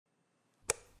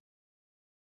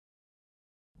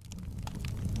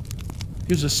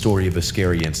Here's a story of a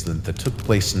scary incident that took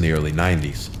place in the early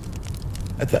 90s.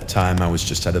 At that time, I was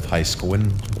just out of high school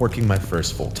and working my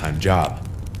first full-time job.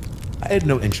 I had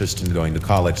no interest in going to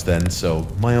college then, so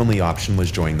my only option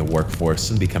was joining the workforce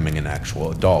and becoming an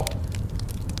actual adult.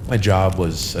 My job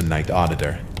was a night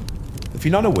auditor. If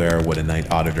you're not aware of what a night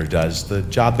auditor does, the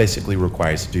job basically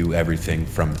requires to do everything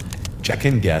from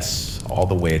check-in guests all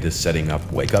the way to setting up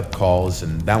wake-up calls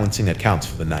and balancing accounts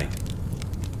for the night.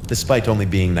 Despite only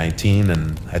being 19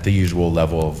 and at the usual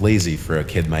level of lazy for a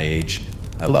kid my age,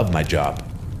 I loved my job.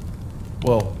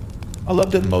 Well, I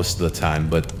loved it most of the time,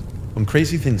 but when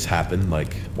crazy things happened,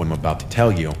 like what I'm about to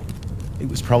tell you, it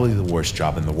was probably the worst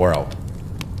job in the world.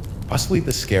 Possibly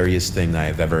the scariest thing I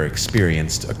have ever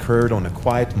experienced occurred on a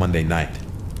quiet Monday night.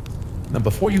 Now,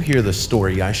 before you hear the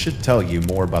story, I should tell you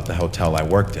more about the hotel I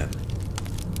worked in.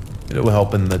 It will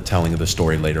help in the telling of the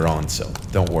story later on, so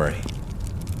don't worry.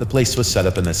 The place was set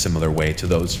up in a similar way to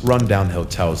those run-down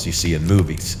hotels you see in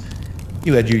movies.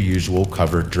 You had your usual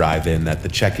covered drive-in at the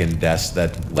check-in desk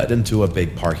that led into a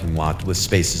big parking lot with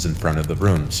spaces in front of the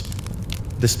rooms.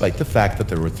 Despite the fact that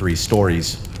there were 3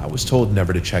 stories, I was told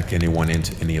never to check anyone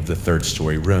into any of the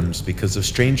third-story rooms because of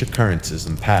strange occurrences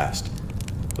in the past.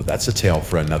 But that's a tale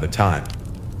for another time.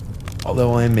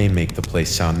 Although I may make the place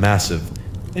sound massive,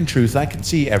 in truth I could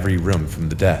see every room from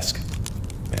the desk.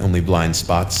 My only blind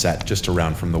spots sat just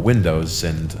around from the windows,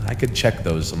 and I could check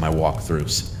those on my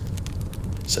walkthroughs.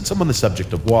 Since I'm on the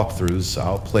subject of walkthroughs,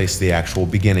 I'll place the actual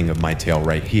beginning of my tale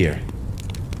right here.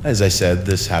 As I said,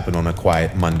 this happened on a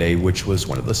quiet Monday, which was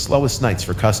one of the slowest nights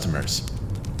for customers.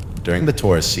 During the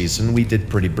tourist season, we did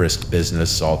pretty brisk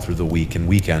business all through the week and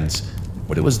weekends,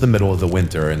 but it was the middle of the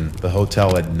winter and the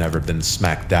hotel had never been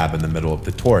smack dab in the middle of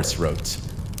the tourist roads.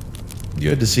 You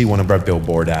had to see one of our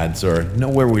billboard ads or know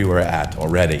where we were at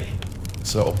already.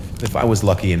 So, if I was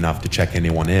lucky enough to check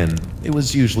anyone in, it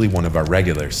was usually one of our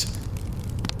regulars.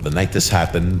 The night this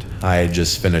happened, I had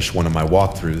just finished one of my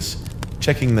walkthroughs,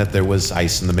 checking that there was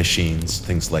ice in the machines,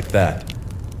 things like that.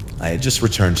 I had just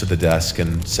returned to the desk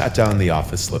and sat down in the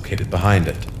office located behind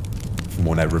it. From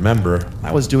what I remember,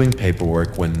 I was doing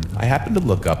paperwork when I happened to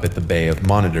look up at the bay of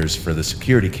monitors for the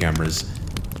security cameras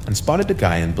and spotted a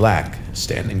guy in black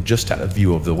standing just out of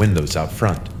view of the windows out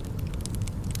front.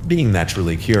 Being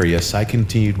naturally curious, I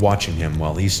continued watching him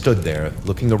while he stood there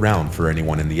looking around for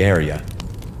anyone in the area.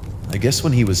 I guess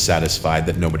when he was satisfied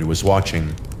that nobody was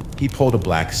watching, he pulled a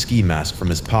black ski mask from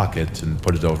his pocket and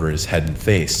put it over his head and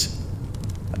face.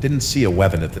 I didn't see a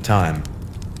weapon at the time,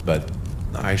 but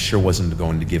I sure wasn't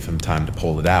going to give him time to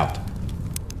pull it out.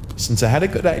 Since I had a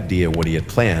good idea what he had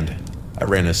planned, I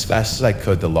ran as fast as I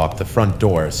could to lock the front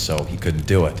doors so he couldn't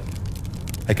do it.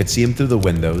 I could see him through the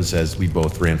windows as we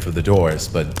both ran for the doors,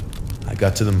 but I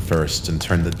got to them first and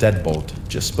turned the deadbolt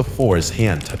just before his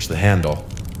hand touched the handle.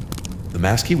 The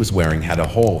mask he was wearing had a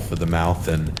hole for the mouth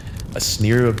and a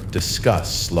sneer of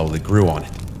disgust slowly grew on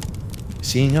it.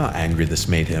 Seeing how angry this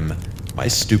made him, my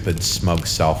stupid, smug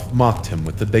self mocked him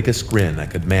with the biggest grin I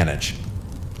could manage.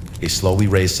 He slowly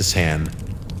raised his hand,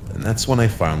 and that's when I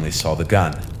finally saw the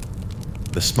gun.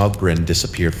 The smug grin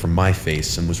disappeared from my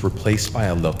face and was replaced by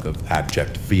a look of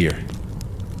abject fear.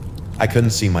 I couldn't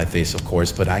see my face, of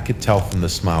course, but I could tell from the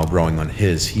smile growing on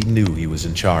his he knew he was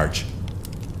in charge.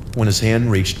 When his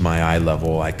hand reached my eye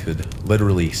level, I could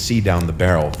literally see down the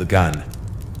barrel of the gun.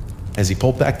 As he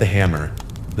pulled back the hammer,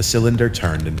 the cylinder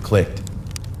turned and clicked.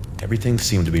 Everything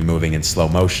seemed to be moving in slow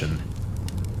motion.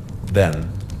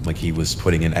 Then, like he was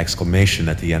putting an exclamation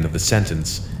at the end of the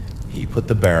sentence, he put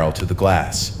the barrel to the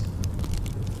glass.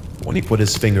 When he put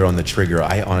his finger on the trigger,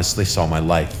 I honestly saw my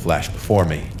life flash before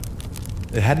me.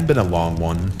 It hadn't been a long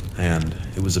one, and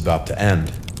it was about to end.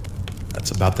 That's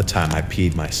about the time I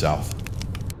peed myself.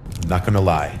 I'm not gonna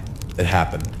lie, it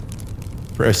happened.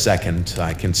 For a second,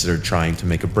 I considered trying to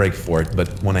make a break for it,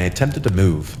 but when I attempted to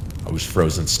move, I was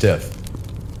frozen stiff.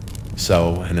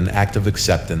 So, in an act of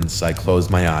acceptance, I closed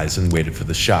my eyes and waited for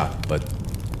the shot, but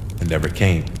it never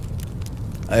came.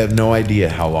 I have no idea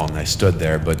how long I stood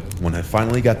there, but when I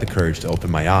finally got the courage to open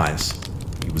my eyes,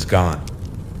 he was gone.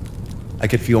 I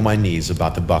could feel my knees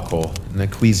about to buckle, and a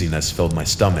queasiness filled my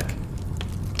stomach.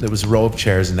 There was a row of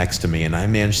chairs next to me, and I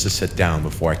managed to sit down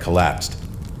before I collapsed.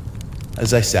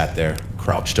 As I sat there,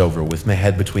 crouched over with my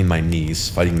head between my knees,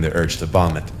 fighting the urge to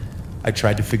vomit, I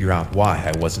tried to figure out why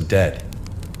I wasn't dead.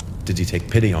 Did he take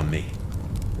pity on me?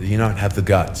 Did he not have the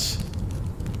guts?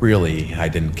 Really, I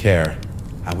didn't care.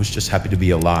 I was just happy to be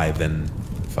alive, and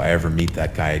if I ever meet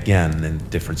that guy again in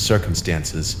different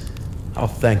circumstances, I'll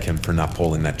thank him for not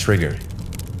pulling that trigger.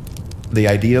 The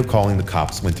idea of calling the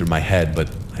cops went through my head, but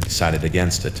I decided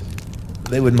against it.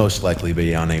 They would most likely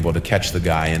be unable to catch the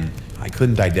guy, and I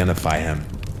couldn't identify him.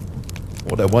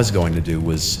 What I was going to do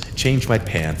was change my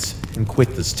pants and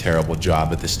quit this terrible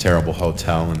job at this terrible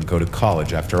hotel and go to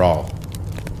college after all.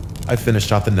 I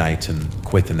finished off the night and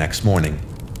quit the next morning.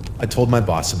 I told my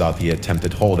boss about the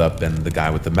attempted holdup and the guy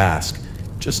with the mask,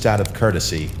 just out of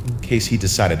courtesy, in case he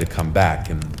decided to come back,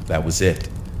 and that was it.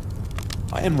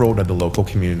 I enrolled at a local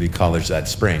community college that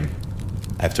spring.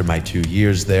 After my 2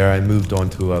 years there, I moved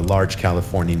on to a large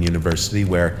Californian university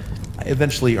where I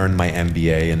eventually earned my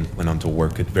MBA and went on to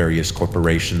work at various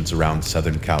corporations around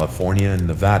Southern California and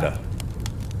Nevada.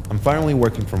 I'm finally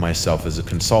working for myself as a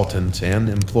consultant and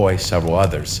employ several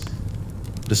others.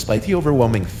 Despite the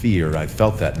overwhelming fear I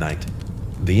felt that night,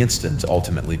 the incident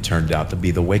ultimately turned out to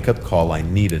be the wake-up call I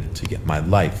needed to get my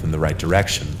life in the right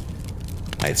direction.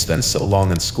 I had spent so long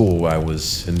in school I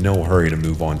was in no hurry to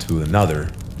move on to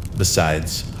another.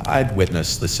 Besides, I'd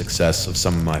witnessed the success of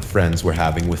some of my friends were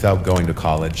having without going to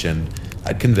college, and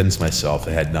I'd convinced myself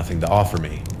it had nothing to offer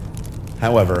me.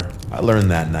 However, I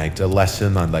learned that night a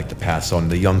lesson I'd like to pass on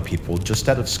to young people just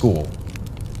out of school.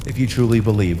 If you truly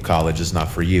believe college is not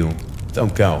for you,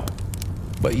 don't go.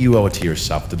 But you owe it to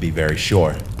yourself to be very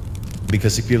sure.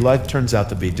 Because if your life turns out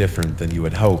to be different than you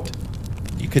had hoped,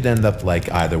 you could end up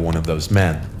like either one of those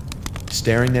men,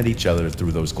 staring at each other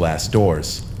through those glass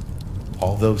doors,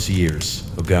 all those years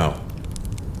ago.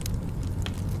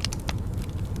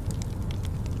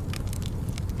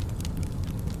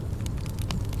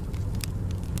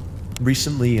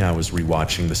 Recently, I was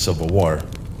rewatching The Civil War,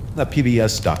 that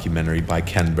PBS documentary by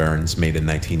Ken Burns made in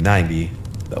 1990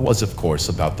 that was, of course,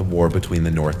 about the war between the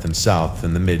North and South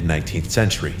in the mid-19th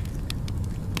century.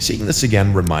 Seeing this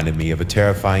again reminded me of a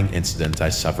terrifying incident I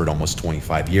suffered almost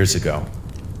 25 years ago.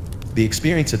 The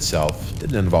experience itself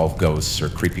didn't involve ghosts or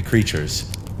creepy creatures,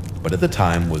 but at the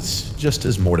time was just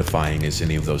as mortifying as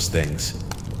any of those things.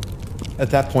 At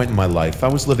that point in my life, I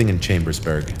was living in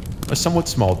Chambersburg, a somewhat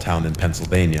small town in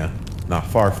Pennsylvania, not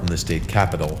far from the state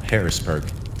capital, Harrisburg.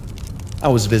 I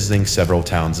was visiting several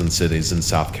towns and cities in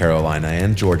South Carolina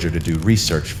and Georgia to do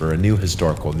research for a new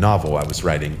historical novel I was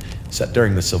writing, set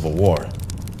during the Civil War.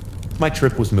 My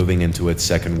trip was moving into its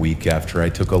second week after I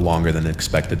took a longer than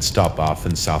expected stop off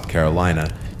in South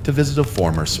Carolina to visit a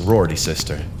former sorority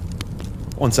sister.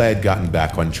 Once I had gotten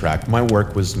back on track, my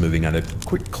work was moving at a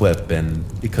quick clip, and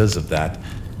because of that,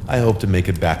 I hoped to make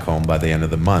it back home by the end of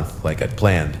the month like I'd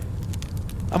planned.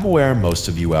 I'm aware most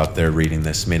of you out there reading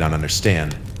this may not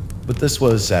understand, but this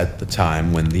was at the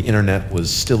time when the internet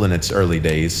was still in its early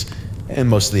days, and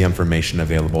most of the information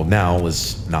available now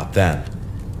was not then.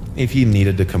 If you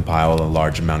needed to compile a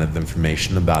large amount of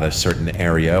information about a certain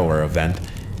area or event,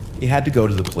 you had to go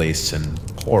to the place and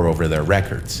pore over their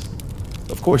records.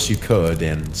 Of course you could,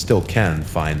 and still can,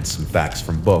 find some facts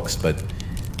from books, but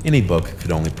any book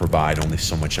could only provide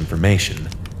so much information.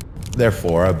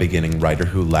 Therefore, a beginning writer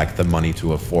who lacked the money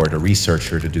to afford a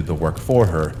researcher to do the work for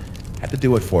her had to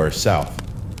do it for herself.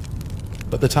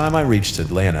 By the time I reached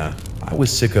Atlanta, I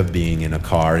was sick of being in a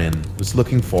car and was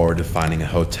looking forward to finding a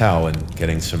hotel and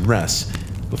getting some rest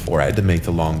before I had to make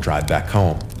the long drive back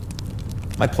home.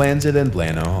 My plans at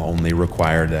Atlanta only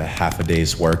required a half a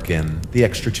day's work, and the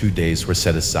extra 2 days were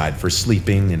set aside for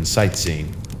sleeping and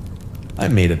sightseeing. I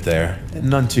made it there, and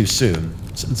none too soon,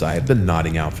 since I had been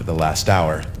nodding out for the last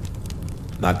hour.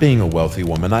 Not being a wealthy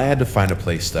woman, I had to find a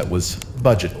place that was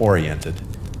budget-oriented,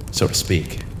 so to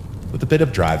speak. With a bit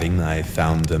of driving, I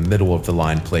found a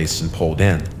middle-of-the-line place and pulled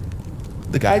in.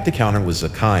 The guy at the counter was a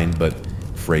kind but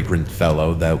fragrant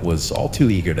fellow that was all too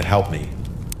eager to help me.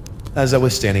 As I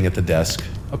was standing at the desk,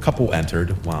 a couple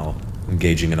entered while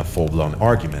engaging in a full-blown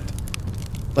argument.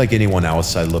 Like anyone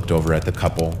else, I looked over at the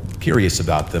couple, curious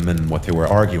about them and what they were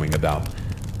arguing about,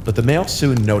 but the male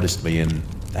soon noticed me and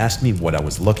asked me what I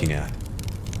was looking at.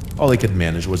 All he could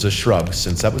manage was a shrug,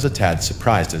 since I was a tad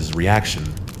surprised at his reaction.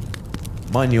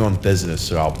 "Mind your own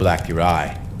business or I'll black your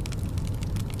eye."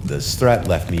 This threat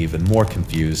left me even more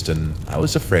confused, and I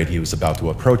was afraid he was about to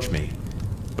approach me.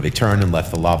 But he turned and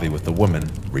left the lobby with the woman,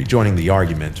 rejoining the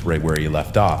argument right where he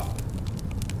left off.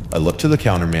 I looked to the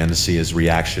counterman to see his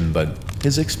reaction, but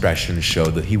his expression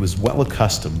showed that he was well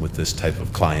accustomed with this type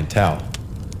of clientele.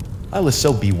 I was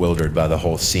so bewildered by the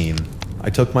whole scene, I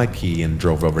took my key and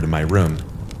drove over to my room.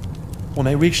 When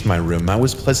I reached my room, I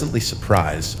was pleasantly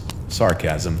surprised,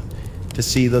 sarcasm, to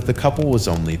see that the couple was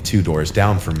only 2 doors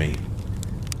down from me.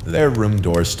 Their room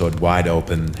door stood wide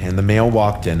open, and the male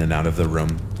walked in and out of the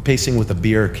room, pacing with a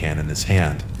beer can in his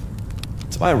hand.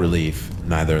 To my relief,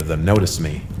 neither of them noticed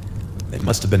me. They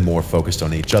must have been more focused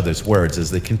on each other's words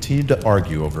as they continued to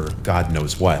argue over God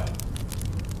knows what.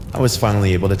 I was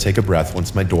finally able to take a breath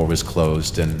once my door was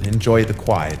closed and enjoy the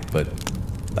quiet, but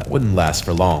that wouldn't last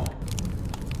for long.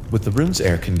 With the room's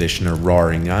air conditioner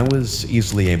roaring, I was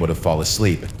easily able to fall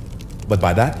asleep. But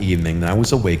by that evening, I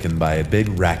was awakened by a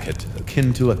big racket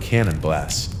akin to a cannon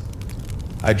blast.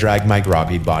 I dragged my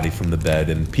groggy body from the bed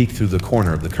and peeked through the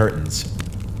corner of the curtains.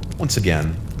 Once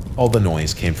again, all the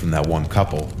noise came from that one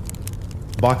couple.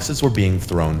 Boxes were being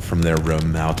thrown from their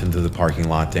room out into the parking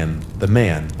lot, and the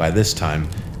man, by this time,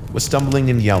 was stumbling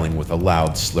and yelling with a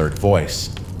loud, slurred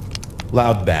voice.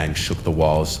 Loud bangs shook the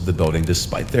walls of the building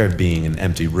despite there being an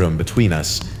empty room between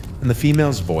us, and the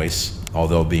female's voice,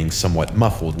 although being somewhat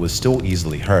muffled, was still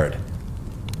easily heard.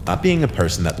 Not being a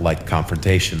person that liked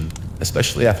confrontation,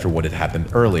 especially after what had happened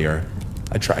earlier,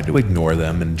 I tried to ignore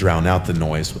them and drown out the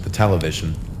noise with the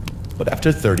television. But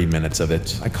after 30 minutes of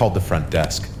it, I called the front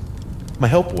desk. My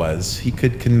hope was he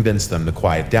could convince them to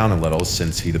quiet down a little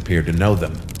since he'd appeared to know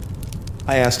them.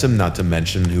 I asked him not to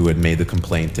mention who had made the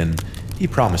complaint, and he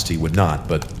promised he would not,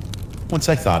 but once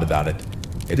I thought about it,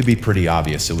 it'd be pretty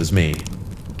obvious it was me.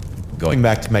 Going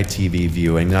back to my TV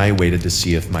viewing, I waited to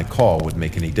see if my call would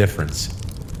make any difference.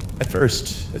 At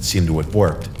first, it seemed to have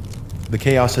worked. The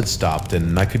chaos had stopped,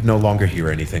 and I could no longer hear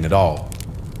anything at all.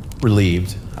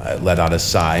 Relieved, I let out a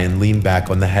sigh and leaned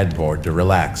back on the headboard to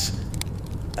relax.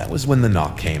 That was when the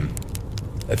knock came.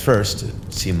 At first,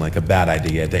 it seemed like a bad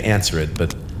idea to answer it,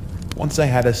 but once I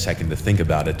had a second to think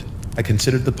about it, I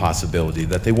considered the possibility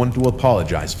that they wanted to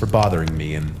apologize for bothering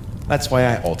me, and that's why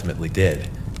I ultimately did.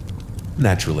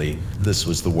 Naturally, this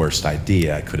was the worst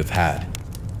idea I could have had.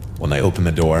 When I opened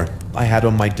the door, I had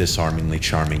on my disarmingly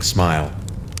charming smile.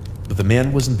 But the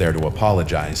man wasn't there to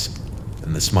apologize,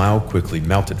 and the smile quickly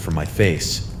melted from my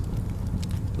face.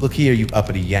 "Look here, you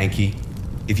uppity Yankee.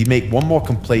 If you make one more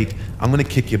complaint, I'm gonna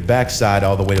kick your backside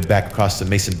all the way back across the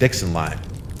Mason-Dixon line."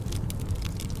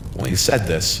 When he said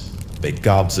this, big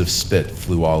gobs of spit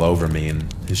flew all over me, and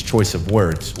his choice of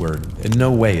words were in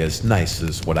no way as nice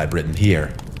as what I'd written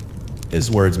here. His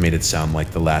words made it sound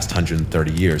like the last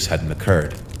 130 years hadn't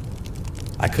occurred.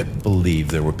 I couldn't believe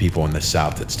there were people in the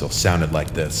South that still sounded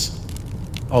like this.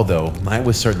 Although I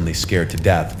was certainly scared to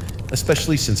death,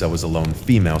 especially since I was a lone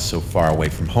female so far away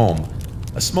from home,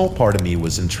 a small part of me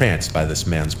was entranced by this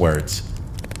man's words.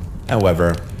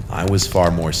 However, I was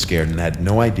far more scared and had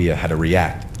no idea how to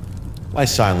react. My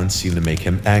silence seemed to make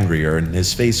him angrier, and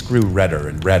his face grew redder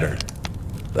and redder.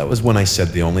 That was when I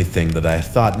said the only thing that I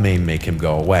thought may make him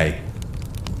go away.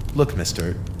 "Look,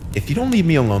 mister, if you don't leave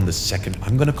me alone this second,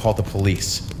 I'm gonna call the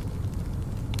police."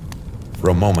 For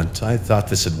a moment, I thought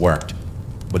this had worked,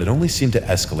 but it only seemed to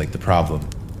escalate the problem.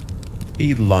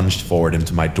 He lunged forward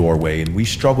into my doorway, and we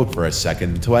struggled for a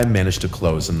second until I managed to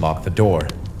close and lock the door.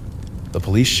 The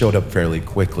police showed up fairly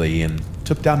quickly and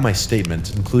took down my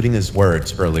statement, including his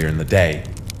words earlier in the day.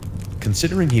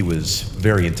 Considering he was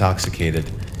very intoxicated,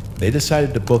 they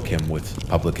decided to book him with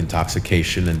public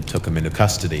intoxication and took him into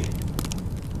custody.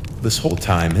 This whole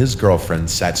time, his girlfriend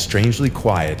sat strangely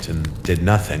quiet and did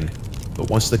nothing, but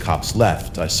once the cops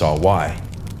left, I saw why.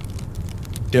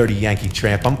 "Dirty Yankee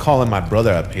tramp, I'm calling my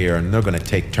brother up here and they're gonna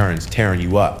take turns tearing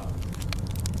you up."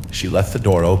 She left the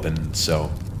door open, so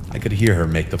I could hear her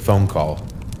make the phone call.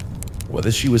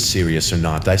 Whether she was serious or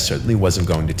not, I certainly wasn't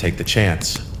going to take the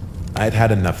chance. I had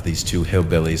had enough of these two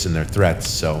hillbillies and their threats,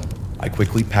 so I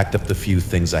quickly packed up the few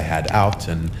things I had out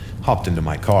and hopped into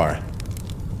my car.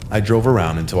 I drove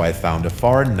around until I found a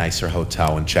far nicer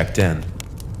hotel and checked in.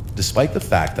 Despite the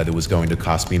fact that it was going to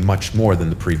cost me much more than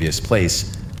the previous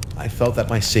place, I felt that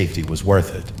my safety was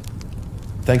worth it.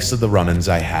 Thanks to the run-ins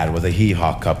I had with a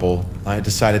hee-haw couple, I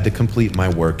decided to complete my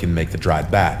work and make the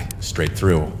drive back, straight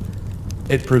through.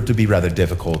 It proved to be rather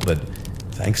difficult, but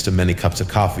thanks to many cups of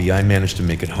coffee, I managed to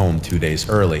make it home 2 days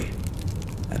early.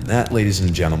 And that, ladies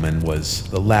and gentlemen, was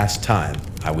the last time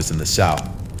I was in the South.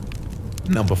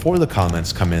 Now, before the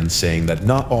comments come in saying that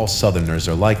not all Southerners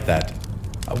are like that,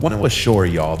 I want to assure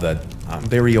y'all that I'm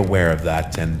very aware of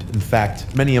that, and in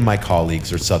fact, many of my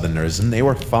colleagues are Southerners and they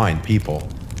were fine people.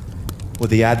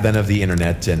 With the advent of the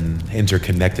internet and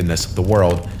interconnectedness of the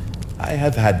world, I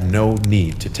have had no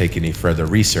need to take any further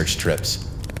research trips.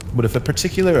 But if a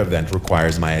particular event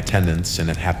requires my attendance and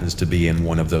it happens to be in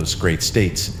one of those great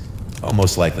states, I'll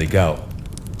most likely go.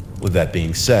 With that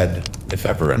being said, if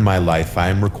ever in my life I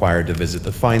am required to visit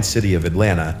the fine city of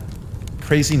Atlanta,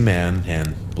 crazy man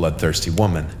and bloodthirsty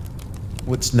woman,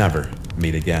 let's never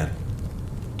meet again.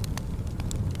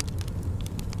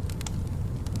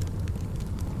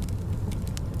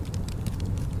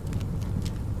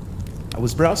 I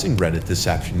was browsing Reddit this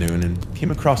afternoon and came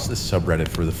across this subreddit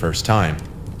for the first time.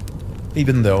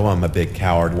 Even though I'm a big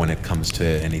coward when it comes to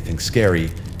anything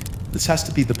scary, this has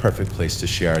to be the perfect place to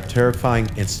share a terrifying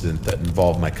incident that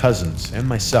involved my cousins and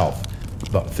myself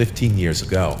about 15 years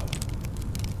ago.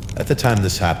 At the time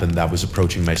this happened, I was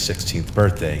approaching my 16th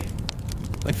birthday.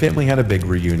 My family had a big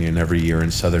reunion every year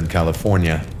in Southern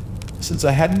California. Since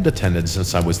I hadn't attended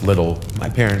since I was little, my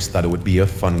parents thought it would be a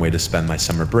fun way to spend my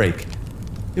summer break.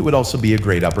 It would also be a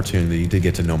great opportunity to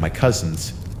get to know my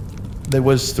cousins. There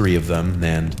was 3 of them,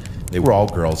 and they were all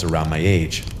girls around my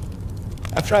age.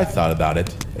 After I thought about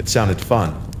it, it sounded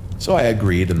fun, so I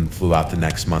agreed and flew out the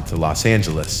next month to Los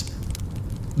Angeles.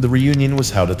 The reunion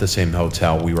was held at the same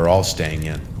hotel we were all staying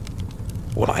in.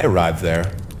 When I arrived there,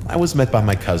 I was met by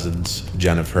my cousins,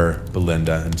 Jennifer,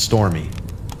 Belinda, and Stormy.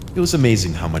 It was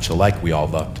amazing how much alike we all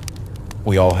looked.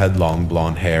 We all had long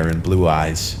blonde hair and blue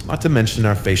eyes, not to mention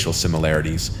our facial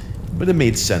similarities, but it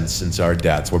made sense since our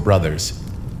dads were brothers.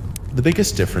 The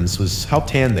biggest difference was how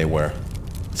tan they were.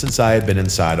 Since I had been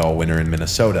inside all winter in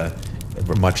Minnesota, they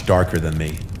were much darker than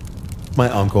me. My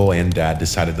uncle and dad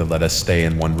decided to let us stay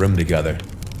in one room together.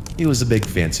 It was a big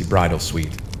fancy bridal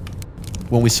suite.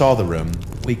 When we saw the room,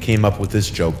 we came up with this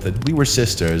joke that we were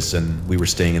sisters and we were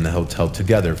staying in the hotel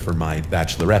together for my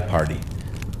bachelorette party.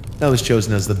 I was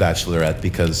chosen as the bachelorette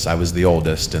because I was the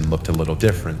oldest and looked a little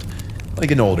different,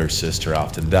 like an older sister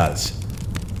often does.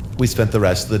 We spent the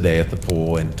rest of the day at the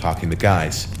pool and talking to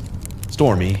guys.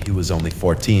 Stormy, who was only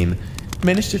 14,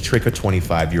 managed to trick a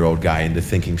 25-year-old guy into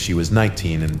thinking she was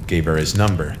 19 and gave her his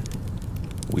number.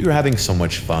 We were having so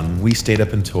much fun, we stayed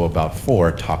up until about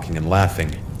 4 talking and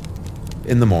laughing.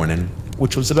 In the morning,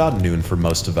 which was about noon for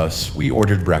most of us, we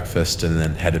ordered breakfast and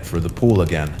then headed for the pool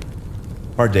again.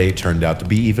 Our day turned out to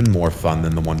be even more fun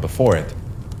than the one before it.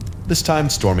 This time,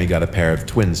 Stormy got a pair of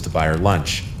twins to buy her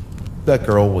lunch. That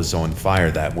girl was on fire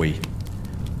that week.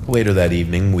 Later that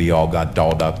evening, we all got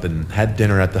dolled up and had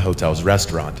dinner at the hotel's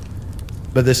restaurant.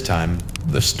 But this time,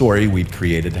 the story we'd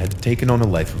created had taken on a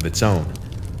life of its own.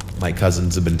 My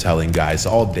cousins had been telling guys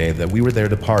all day that we were there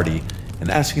to party and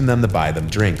asking them to buy them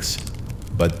drinks.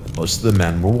 But most of the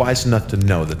men were wise enough to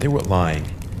know that they were lying.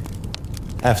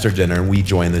 After dinner, we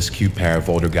joined this cute pair of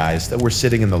older guys that were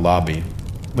sitting in the lobby.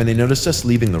 When they noticed us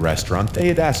leaving the restaurant, they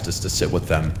had asked us to sit with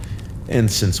them,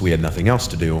 and since we had nothing else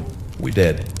to do, we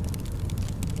did.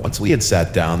 Once we had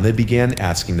sat down, they began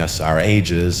asking us our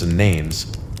ages and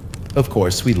names. Of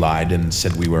course, we lied and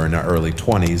said we were in our early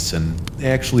 20s, and they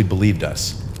actually believed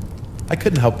us. I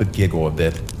couldn't help but giggle a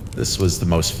bit. This was the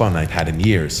most fun I'd had in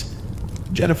years.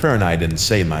 Jennifer and I didn't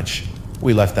say much.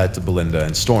 We left that to Belinda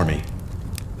and Stormy.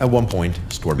 At one point,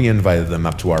 Stormy invited them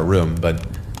up to our room, but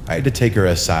I had to take her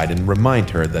aside and remind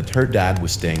her that her dad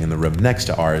was staying in the room next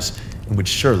to ours and would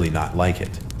surely not like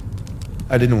it.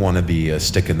 I didn't want to be a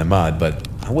stick in the mud, but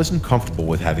I wasn't comfortable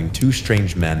with having 2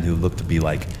 strange men who looked to be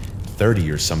like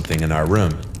 30 or something in our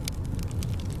room.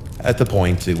 At the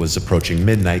point it was approaching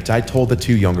midnight, I told the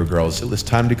 2 younger girls it was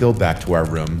time to go back to our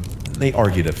room, and they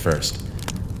argued at first.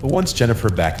 But once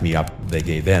Jennifer backed me up, they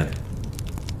gave in.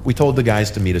 We told the guys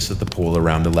to meet us at the pool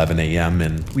around 11 a.m.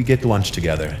 and we get lunch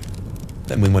together.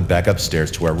 Then we went back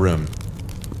upstairs to our room.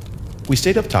 We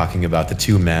stayed up talking about the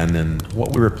 2 men and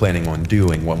what we were planning on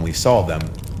doing when we saw them.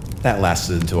 That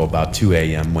lasted until about 2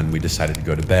 a.m. when we decided to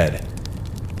go to bed.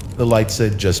 The lights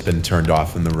had just been turned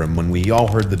off in the room when we all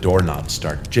heard the doorknob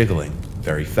start jiggling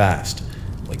very fast,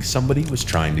 like somebody was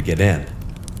trying to get in.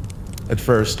 At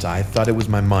first, I thought it was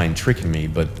my mind tricking me,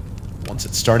 but once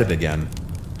it started again,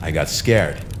 I got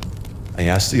scared. I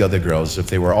asked the other girls if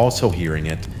they were also hearing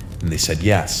it, and they said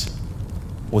yes.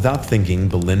 Without thinking,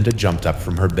 Belinda jumped up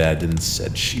from her bed and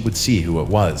said she would see who it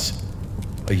was.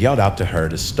 I yelled out to her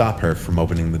to stop her from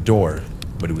opening the door,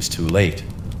 but it was too late.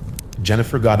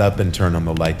 Jennifer got up and turned on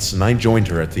the lights, and I joined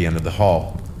her at the end of the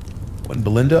hall. When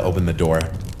Belinda opened the door,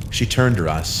 she turned to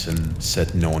us and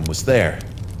said no one was there,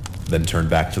 then turned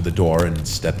back to the door and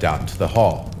stepped out into the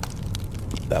hall.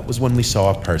 That was when we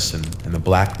saw a person in a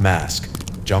black mask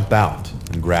jump out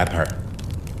and grab her.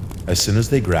 As soon as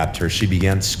they grabbed her, she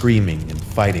began screaming and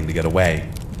fighting to get away.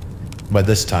 By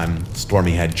this time,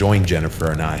 Stormy had joined Jennifer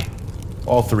and I.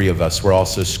 All 3 of us were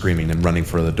also screaming and running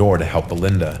for the door to help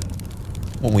Belinda.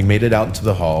 When we made it out into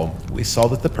the hall, we saw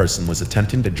that the person was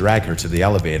attempting to drag her to the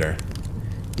elevator.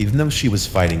 Even though she was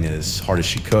fighting as hard as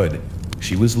she could,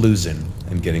 she was losing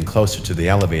and getting closer to the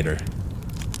elevator.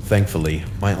 Thankfully,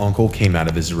 my uncle came out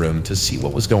of his room to see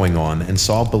what was going on and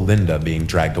saw Belinda being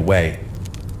dragged away.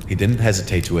 He didn't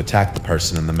hesitate to attack the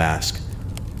person in the mask.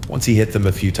 Once he hit them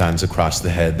a few times across the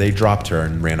head, they dropped her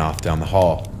and ran off down the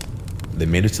hall. They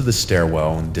made it to the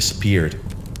stairwell and disappeared.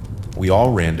 We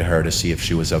all ran to her to see if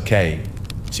she was okay.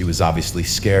 She was obviously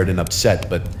scared and upset,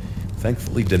 but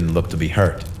thankfully didn't look to be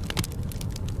hurt.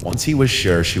 Once he was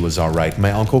sure she was alright,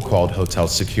 my uncle called hotel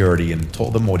security and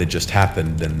told them what had just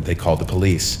happened, and they called the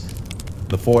police.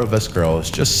 The 4 of us girls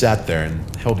just sat there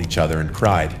and held each other and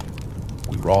cried.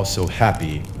 We were all so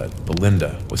happy that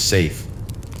Belinda was safe.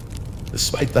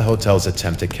 Despite the hotel's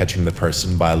attempt at catching the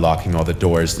person by locking all the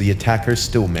doors, the attacker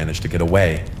still managed to get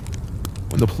away.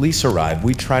 When the police arrived,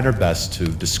 we tried our best to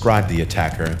describe the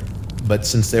attacker, but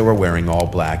since they were wearing all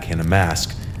black and a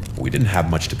mask, we didn't have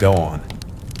much to go on.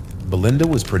 Belinda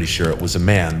was pretty sure it was a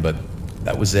man, but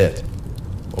that was it.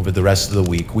 Over the rest of the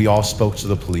week, we all spoke to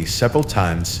the police several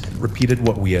times and repeated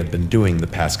what we had been doing the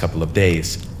past couple of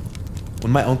days.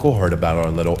 When my uncle heard about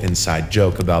our little inside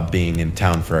joke about being in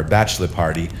town for a bachelor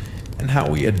party and how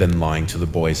we had been lying to the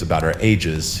boys about our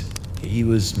ages, he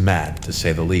was mad, to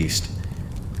say the least.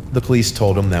 The police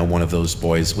told him that one of those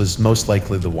boys was most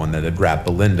likely the one that had grabbed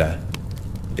Belinda.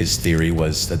 His theory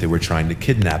was that they were trying to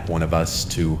kidnap one of us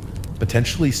to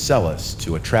potentially sell us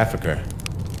to a trafficker.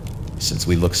 Since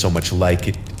we looked so much alike,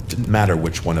 it didn't matter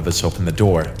which one of us opened the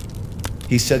door.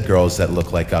 He said girls that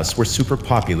looked like us were super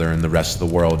popular in the rest of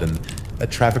the world and that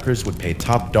traffickers would pay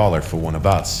top dollar for one of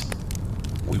us.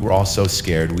 We were all so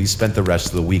scared we spent the rest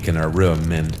of the week in our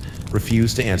room and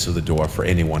refused to answer the door for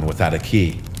anyone without a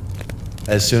key.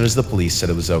 As soon as the police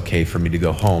said it was okay for me to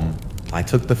go home, I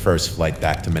took the first flight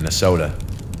back to Minnesota.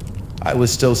 I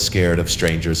was still scared of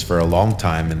strangers for a long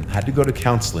time and had to go to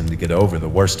counseling to get over the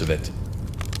worst of it.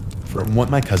 From what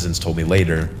my cousins told me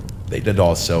later, they did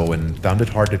also and found it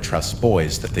hard to trust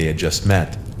boys that they had just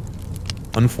met.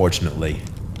 Unfortunately,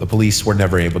 the police were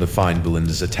never able to find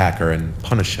Belinda's attacker and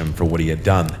punish him for what he had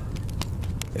done.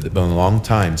 It had been a long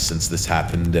time since this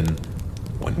happened, and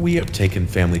when we have taken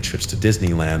family trips to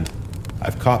Disneyland,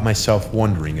 I've caught myself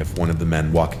wondering if one of the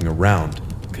men walking around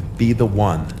could be the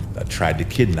one that tried to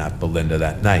kidnap Belinda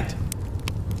that night.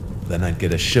 Then I'd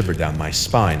get a shiver down my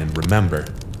spine and remember,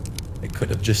 it could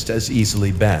have just as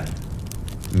easily been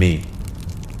me.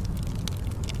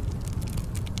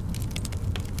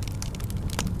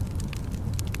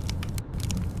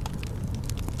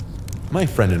 My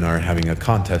friend and I are having a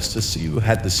contest to see who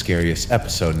had the scariest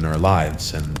episode in our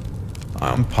lives, and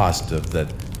I'm positive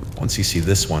that once you see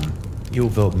this one, you'll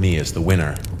vote me as the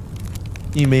winner.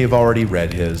 You may have already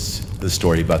read the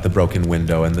story about the broken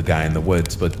window and the guy in the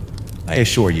woods, but I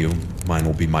assure you, mine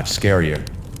will be much scarier.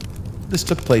 This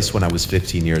took place when I was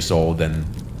 15 years old, and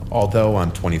although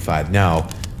I'm 25 now,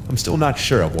 I'm still not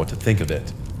sure of what to think of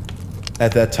it.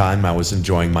 At that time, I was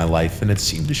enjoying my life, and it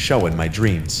seemed to show in my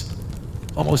dreams.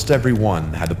 Almost every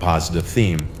one had a positive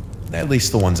theme, at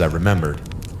least the ones I remembered.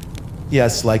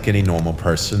 Yes, like any normal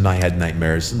person, I had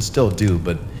nightmares and still do,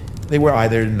 but they were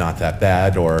either not that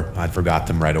bad or I forgot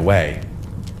them right away.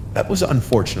 That was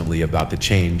unfortunately about to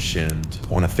change and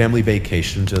on a family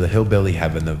vacation to the hillbilly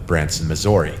heaven of Branson,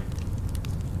 Missouri.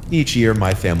 Each year,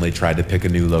 my family tried to pick a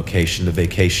new location to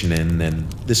vacation in, and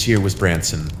this year was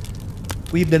Branson.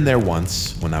 We'd been there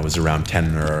once when I was around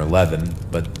 10 or 11,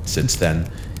 but since then,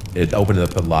 it opened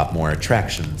up a lot more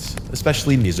attractions,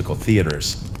 especially musical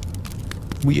theaters.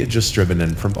 We had just driven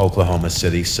in from Oklahoma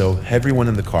City, so everyone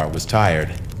in the car was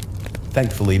tired.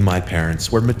 Thankfully, my parents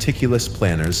were meticulous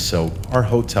planners, so our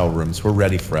hotel rooms were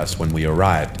ready for us when we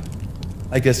arrived.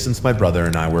 I guess since my brother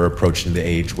and I were approaching the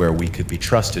age where we could be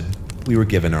trusted, we were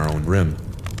given our own room.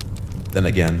 Then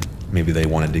again, maybe they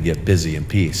wanted to get busy in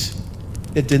peace.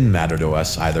 It didn't matter to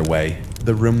us either way,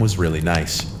 the room was really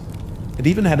nice. It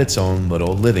even had its own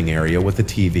little living area with a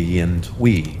TV, and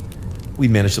we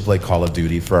managed to play Call of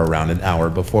Duty for around an hour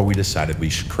before we decided we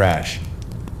should crash.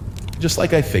 Just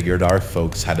like I figured, our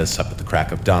folks had us up at the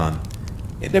crack of dawn.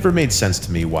 It never made sense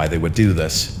to me why they would do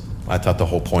this. I thought the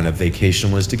whole point of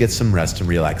vacation was to get some rest and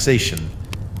relaxation.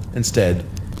 Instead,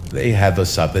 they had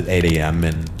us up at 8 a.m.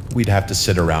 and we'd have to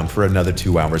sit around for another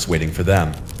 2 hours waiting for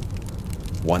them.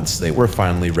 Once they were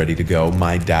finally ready to go,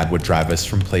 my dad would drive us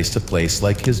from place to place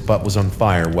like his butt was on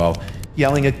fire while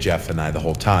yelling at Jeff and I the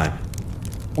whole time.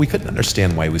 We couldn't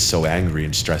understand why he was so angry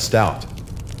and stressed out.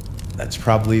 That's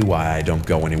probably why I don't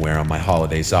go anywhere on my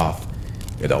holidays off.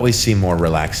 It always seemed more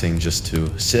relaxing just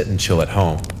to sit and chill at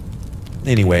home.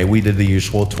 Anyway, we did the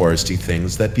usual touristy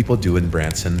things that people do in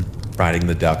Branson, riding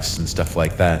the ducks and stuff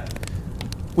like that.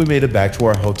 We made it back to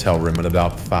our hotel room at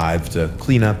about 5 to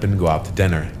clean up and go out to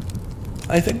dinner.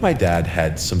 I think my dad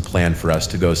had some plan for us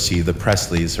to go see the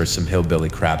Presleys or some hillbilly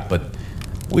crap, but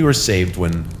we were saved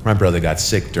when my brother got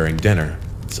sick during dinner,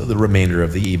 so the remainder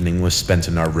of the evening was spent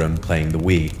in our room playing the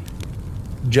Wii.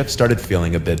 Jeff started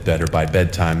feeling a bit better by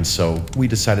bedtime, so we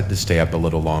decided to stay up a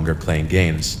little longer playing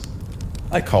games.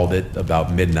 I called it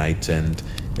about midnight, and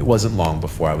it wasn't long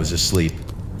before I was asleep.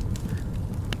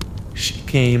 She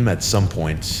came at some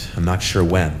point, I'm not sure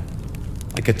when.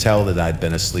 I could tell that I'd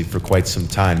been asleep for quite some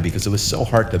time because it was so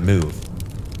hard to move.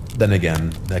 Then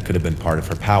again, that could have been part of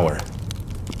her power.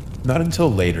 Not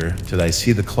until later did I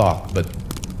see the clock, but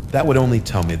That would only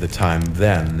tell me the time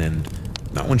then and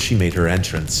not when she made her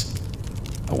entrance.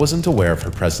 I wasn't aware of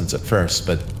her presence at first,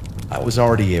 but I was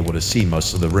already able to see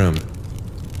most of the room.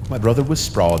 My brother was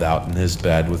sprawled out in his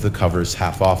bed with the covers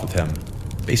half off of him,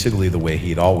 basically the way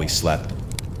he'd always slept.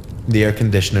 The air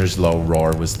conditioner's low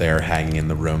roar was there hanging in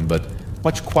the room, but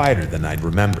much quieter than I'd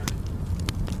remembered.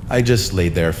 I just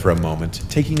laid there for a moment,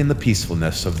 taking in the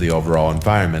peacefulness of the overall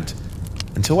environment,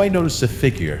 until I noticed a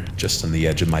figure just on the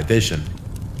edge of my vision.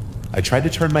 I tried to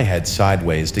turn my head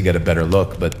sideways to get a better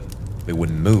look, but it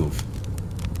wouldn't move.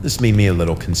 This made me a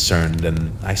little concerned,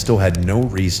 and I still had no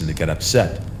reason to get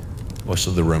upset. Most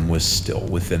of the room was still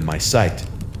within my sight.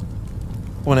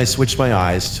 When I switched my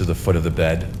eyes to the foot of the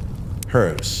bed,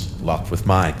 hers locked with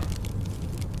mine.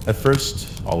 At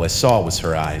first, all I saw was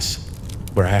her eyes,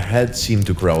 where her head seemed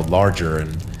to grow larger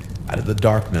and out of the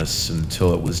darkness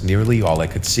until it was nearly all I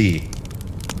could see.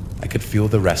 I could feel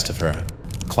the rest of her,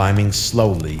 climbing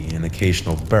slowly in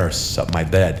occasional bursts up my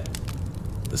bed.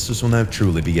 This was when I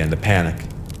truly began to panic.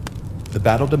 The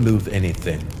battle to move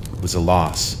anything was a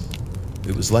loss.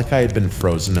 It was like I had been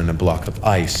frozen in a block of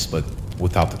ice, but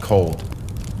without the cold.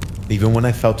 Even when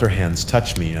I felt her hands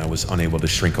touch me, I was unable to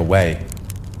shrink away.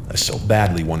 I so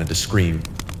badly wanted to scream,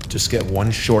 just get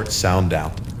one short sound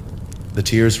out. The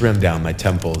tears ran down my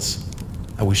temples.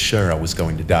 I was sure I was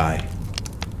going to die.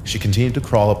 She continued to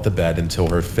crawl up the bed until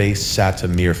her face sat a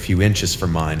mere few inches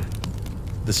from mine.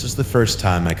 This was the first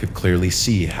time I could clearly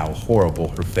see how horrible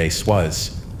her face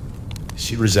was.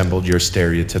 She resembled your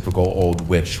stereotypical old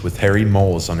witch with hairy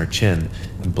moles on her chin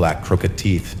and black crooked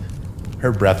teeth.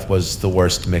 Her breath was the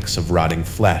worst mix of rotting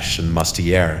flesh and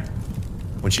musty air.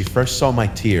 When she first saw my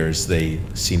tears, they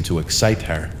seemed to excite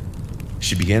her.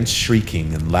 She began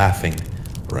shrieking and laughing,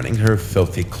 running her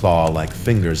filthy claw-like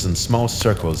fingers in small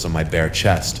circles on my bare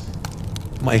chest.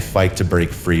 My fight to break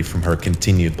free from her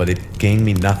continued, but it gained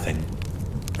me nothing.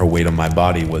 Her weight on my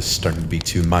body was starting to be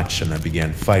too much, and I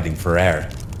began fighting for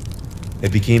air.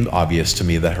 It became obvious to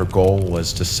me that her goal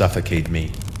was to suffocate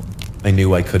me. I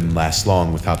knew I couldn't last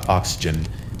long without oxygen,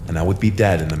 and I would be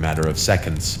dead in a matter of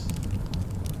seconds.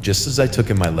 Just as I took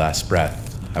in my last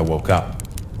breath, I woke up.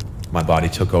 My body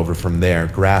took over from there,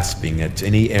 grasping at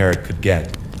any air it could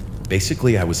get.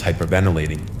 Basically, I was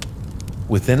hyperventilating.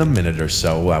 Within a minute or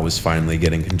so, I was finally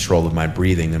getting control of my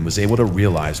breathing and was able to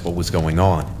realize what was going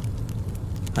on.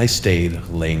 I stayed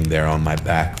laying there on my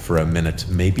back for a minute,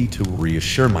 maybe to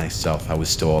reassure myself I was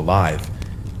still alive,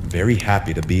 very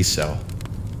happy to be so.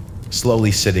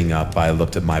 Slowly sitting up, I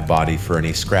looked at my body for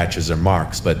any scratches or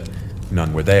marks, but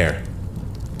none were there.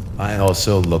 I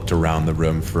also looked around the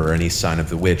room for any sign of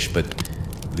the witch, but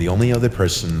the only other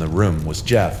person in the room was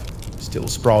Jeff, still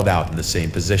sprawled out in the same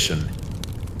position.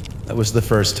 That was the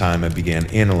first time I began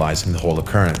analyzing the whole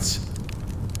occurrence.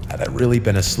 Had I really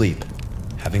been asleep,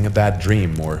 having a bad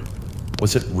dream, or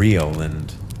was it real and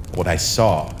what I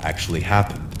saw actually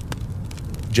happened?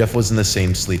 Jeff was in the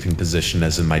same sleeping position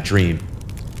as in my dream.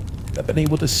 I've been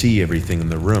able to see everything in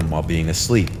the room while being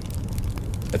asleep.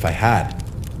 If I had,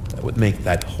 that would make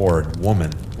that horrid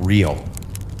woman real.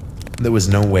 There was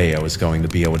no way I was going to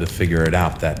be able to figure it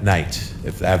out that night,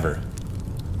 if ever.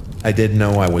 I did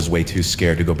know I was way too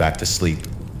scared to go back to sleep.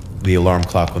 The alarm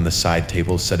clock on the side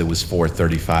table said it was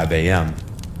 4:35 a.m.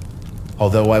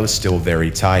 Although I was still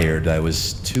very tired, I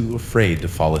was too afraid to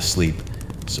fall asleep,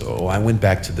 so I went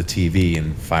back to the TV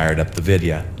and fired up the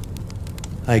video.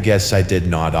 I guess I did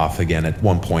nod off again at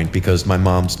one point because my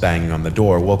mom's banging on the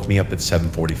door woke me up at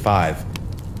 7:45.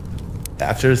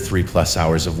 After 3+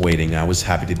 hours of waiting, I was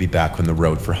happy to be back on the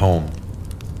road for home.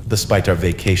 Despite our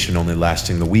vacation only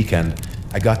lasting the weekend,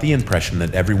 I got the impression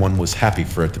that everyone was happy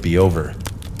for it to be over.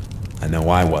 I know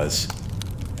I was,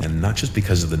 and not just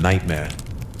because of the nightmare.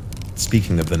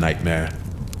 Speaking of the nightmare,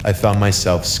 I found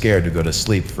myself scared to go to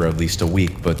sleep for at least a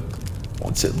week, but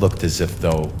once it looked as if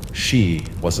though she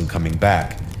wasn't coming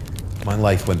back, my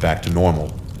life went back to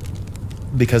normal.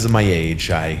 Because of my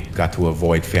age, I got to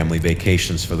avoid family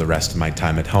vacations for the rest of my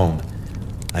time at home.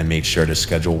 I made sure to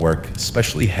schedule work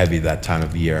especially heavy that time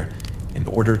of year in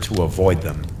order to avoid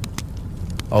them.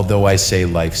 Although I say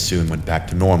life soon went back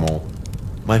to normal,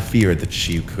 my fear that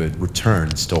she could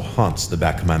return still haunts the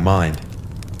back of my mind.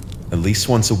 At least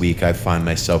once a week, I find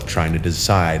myself trying to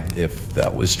decide if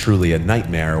that was truly a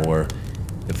nightmare or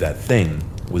if that thing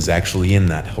was actually in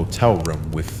that hotel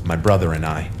room with my brother and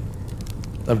I.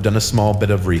 I've done a small bit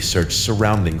of research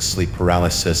surrounding sleep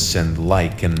paralysis and the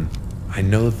like, and I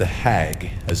know the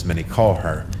hag, as many call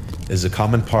her, is a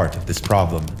common part of this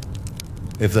problem.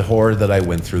 If the horror that I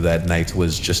went through that night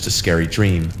was just a scary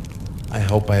dream, I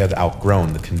hope I have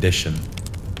outgrown the condition.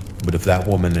 But if that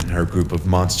woman and her group of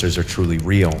monsters are truly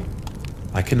real,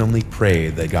 I can only pray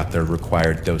they got their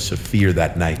required dose of fear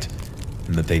that night,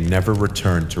 and that they never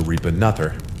returned to reap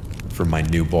another for my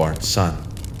newborn son.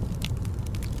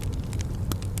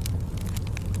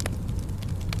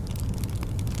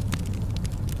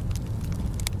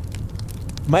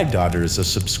 My daughter is a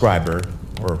subscriber,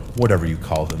 or whatever you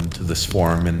call them, to this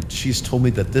forum, and she's told me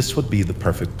that this would be the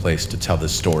perfect place to tell the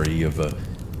story of a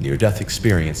near-death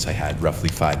experience I had roughly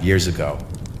 5 years ago.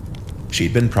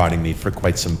 She'd been prodding me for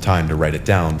quite some time to write it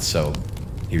down, so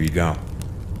here you go.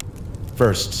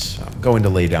 First, I'm going to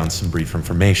lay down some brief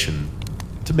information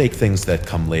to make things that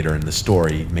come later in the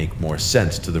story make more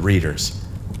sense to the readers.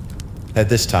 At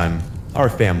this time, our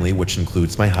family, which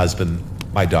includes my husband,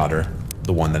 my daughter,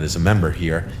 the one that is a member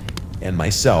here, and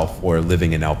myself, were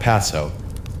living in El Paso,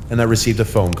 and I received a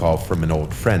phone call from an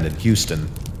old friend in Houston.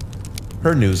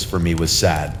 Her news for me was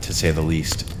sad, to say the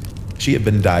least. She had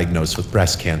been diagnosed with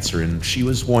breast cancer, and she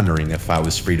was wondering if I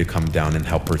was free to come down and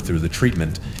help her through the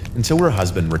treatment until her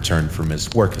husband returned from his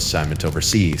work assignment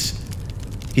overseas.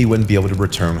 He wouldn't be able to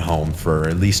return home for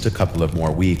at least a couple of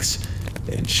more weeks,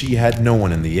 and she had no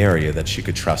one in the area that she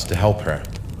could trust to help her.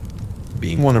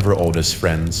 Being one of her oldest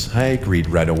friends, I agreed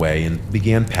right away and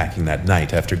began packing that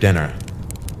night after dinner.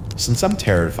 Since I'm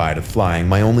terrified of flying,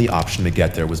 my only option to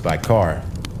get there was by car.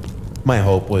 My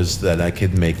hope was that I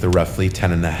could make the roughly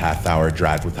 10.5-hour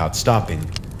drive without stopping.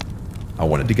 I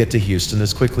wanted to get to Houston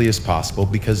as quickly as possible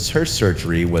because her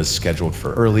surgery was scheduled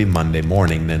for early Monday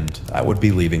morning and I would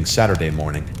be leaving Saturday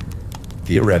morning.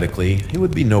 Theoretically, it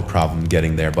would be no problem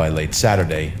getting there by late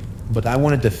Saturday, but I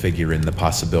wanted to figure in the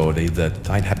possibility that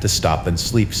I'd have to stop and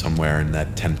sleep somewhere in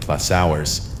that 10+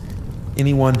 hours.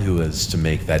 Anyone who is to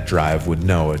make that drive would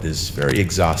know it is very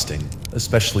exhausting,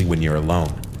 especially when you're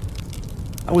alone.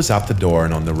 I was out the door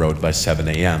and on the road by 7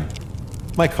 a.m.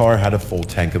 My car had a full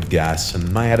tank of gas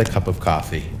and I had a cup of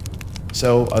coffee.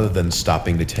 So other than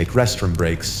stopping to take restroom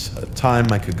breaks, a time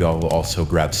I could go also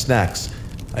grab snacks,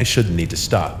 I shouldn't need to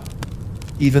stop.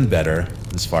 Even better,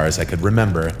 as far as I could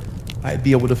remember, I'd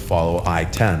be able to follow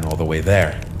I-10 all the way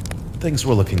there. Things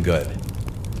were looking good.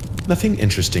 Nothing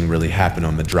interesting really happened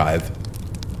on the drive,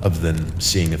 other than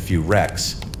seeing a few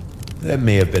wrecks. That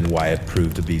may have been why it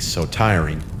proved to be so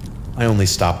tiring. I only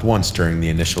stopped once during the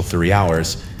initial 3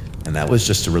 hours, and that was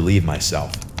just to relieve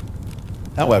myself.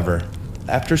 However,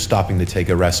 after stopping to take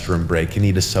a restroom break and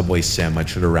eat a Subway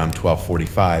sandwich at around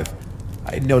 12:45,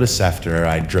 I noticed after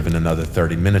I'd driven another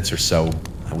 30 minutes or so,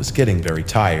 I was getting very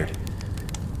tired.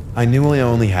 I knew I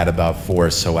only had about 4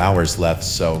 or so hours left,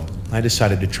 so I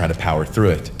decided to try to power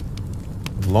through it.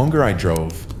 The longer I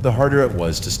drove, the harder it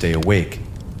was to stay awake.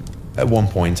 At one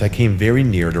point, I came very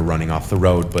near to running off the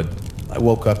road, but I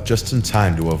woke up just in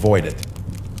time to avoid it.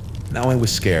 Now I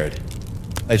was scared.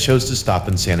 I chose to stop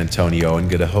in San Antonio and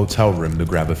get a hotel room to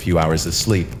grab a few hours of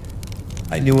sleep.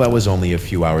 I knew I was only a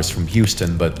few hours from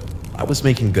Houston, but I was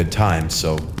making good time,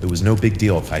 so it was no big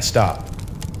deal if I stopped.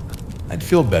 I'd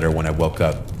feel better when I woke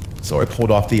up, so I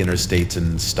pulled off the interstate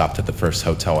and stopped at the first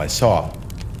hotel I saw.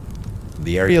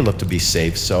 The area looked to be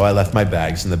safe, so I left my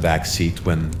bags in the back seat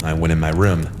when I went in my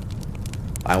room.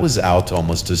 I was out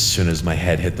almost as soon as my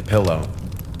head hit the pillow.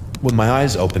 When my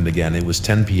eyes opened again, it was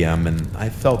 10 p.m. and I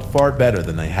felt far better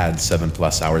than I had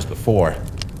 7+ hours before.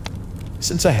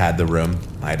 Since I had the room,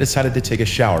 I decided to take a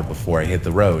shower before I hit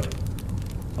the road.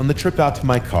 On the trip out to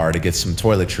my car to get some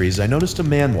toiletries, I noticed a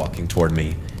man walking toward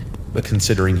me, but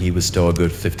considering he was still a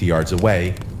good 50 yards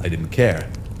away, I didn't care.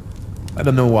 I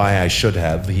don't know why I should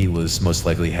have, he was most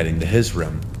likely heading to his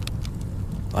room.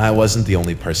 I wasn't the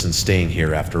only person staying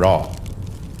here after all.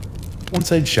 Once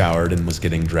I'd showered and was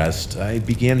getting dressed, I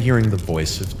began hearing the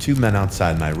voice of 2 men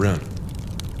outside my room.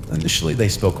 Initially, they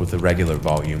spoke with a regular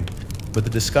volume, but the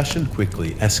discussion quickly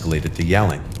escalated to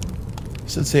yelling.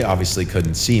 Since they obviously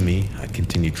couldn't see me, I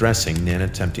continued dressing and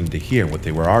attempting to hear what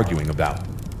they were arguing about.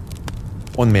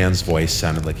 One man's voice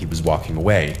sounded like he was walking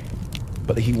away,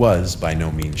 but he was by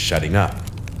no means shutting up.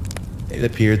 It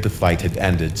appeared the fight had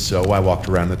ended, so I walked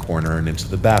around the corner and into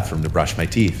the bathroom to brush my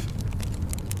teeth.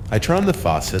 I turned on the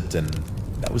faucet, and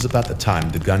that was about the time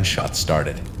the gunshots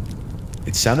started.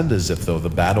 It sounded as if though the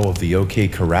Battle of the OK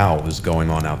Corral was going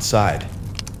on outside.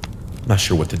 Not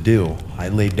sure what to do, I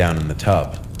laid down in the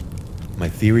tub. My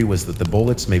theory was that the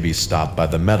bullets may be stopped by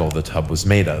the metal the tub was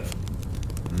made of.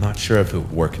 I'm not sure if it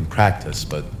would work in practice,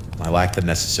 but I lacked the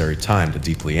necessary time to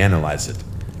deeply analyze it.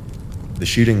 The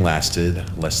shooting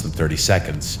lasted less than 30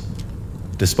 seconds.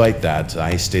 Despite that,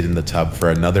 I stayed in the tub for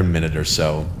another minute or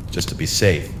so, just to be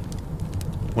safe.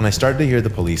 When I started to hear the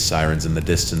police sirens in the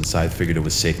distance, I figured it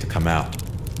was safe to come out.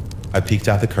 I peeked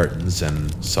out the curtains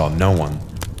and saw no one,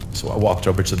 so I walked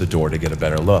over to the door to get a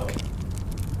better look.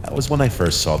 That was when I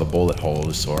first saw the bullet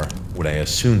holes, or what I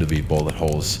assumed to be bullet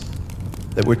holes.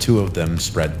 There were two of them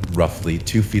spread roughly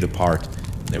 2 feet apart.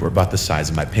 They were about the size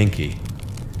of my pinky.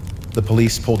 The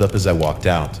police pulled up as I walked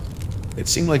out. It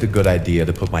seemed like a good idea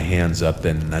to put my hands up,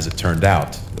 and as it turned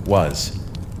out, it was.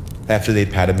 After they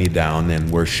patted me down and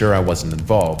were sure I wasn't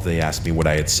involved, they asked me what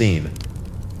I had seen.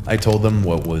 I told them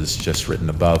what was just written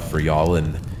above for y'all,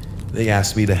 and they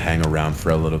asked me to hang around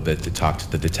for a little bit to talk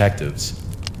to the detectives.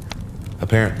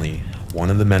 Apparently,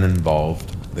 one of the men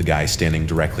involved, the guy standing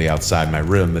directly outside my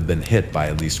room, had been hit by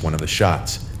at least one of the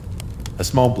shots. A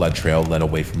small blood trail led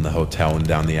away from the hotel and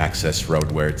down the access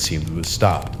road where it seemed to have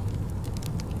stopped.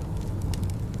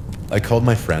 I called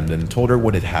my friend and told her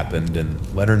what had happened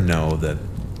and let her know that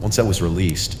once I was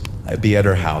released, I'd be at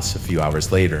her house a few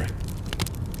hours later.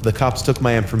 The cops took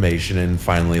my information and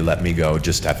finally let me go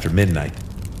just after midnight.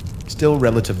 Still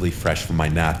relatively fresh from my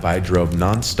nap, I drove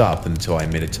non-stop until I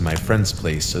made it to my friend's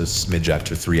place a smidge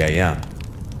after 3 a.m.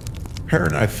 Her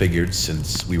and I figured,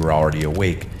 since we were already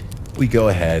awake, we'd go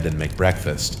ahead and make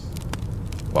breakfast.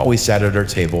 While we sat at our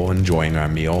table enjoying our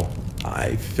meal,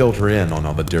 I filled her in on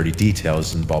all the dirty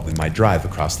details involving my drive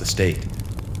across the state.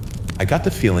 I got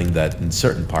the feeling that in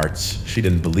certain parts she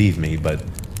didn't believe me, but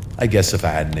I guess if I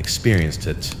hadn't experienced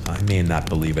it, I may not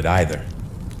believe it either.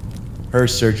 Her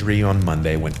surgery on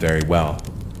Monday went very well.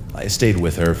 I stayed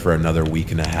with her for another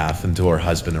week and a half until her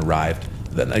husband arrived,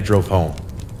 then I drove home.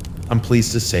 I'm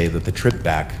pleased to say that the trip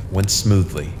back went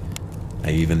smoothly. I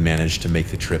even managed to make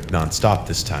the trip non-stop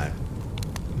this time.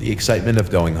 The excitement of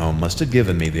going home must have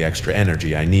given me the extra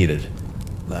energy I needed.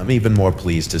 I'm even more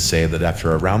pleased to say that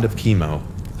after a round of chemo,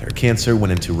 her cancer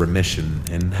went into remission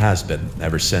and has been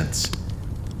ever since.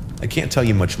 I can't tell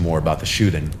you much more about the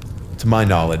shooting. To my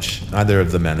knowledge, neither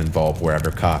of the men involved were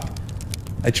ever caught.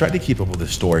 I tried to keep up with the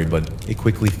story, but it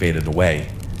quickly faded away.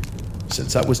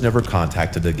 Since I was never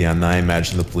contacted again, I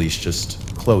imagine the police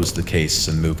just closed the case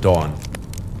and moved on.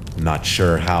 I'm not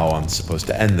sure how I'm supposed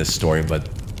to end this story, but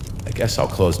I guess I'll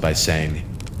close by saying,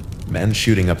 men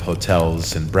shooting up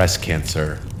hotels and breast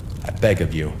cancer, I beg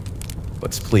of you,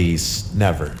 let's please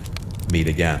never meet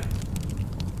again.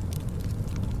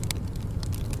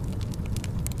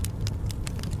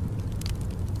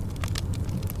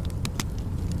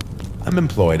 I'm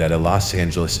employed at a Los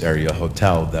Angeles area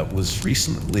hotel that was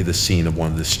recently the scene of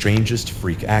one of the strangest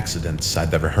freak accidents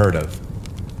I've ever heard of.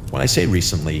 When I say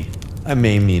recently, I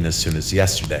may mean as soon as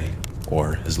yesterday,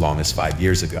 or as long as 5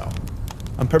 years ago.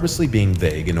 I'm purposely being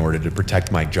vague in order to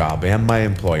protect my job and my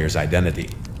employer's identity.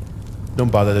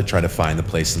 Don't bother to try to find the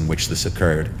place in which this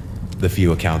occurred. The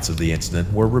few accounts of the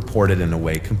incident were reported in a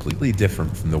way completely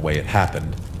different from the way it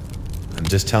happened. I'm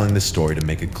just telling this story to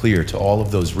make it clear to all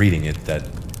of those reading it that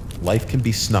life can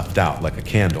be snuffed out like a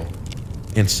candle,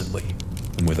 instantly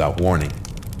and without warning.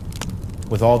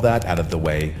 With all that out of the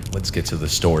way, let's get to the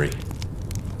story.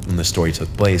 When the story took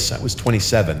place, I was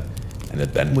 27 and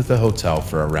had been with the hotel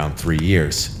for around 3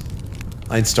 years.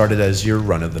 I'd started as your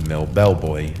run-of-the-mill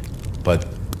bellboy, but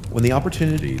when the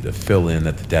opportunity to fill in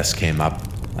at the desk came up,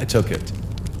 I took it.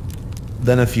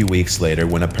 Then a few weeks later,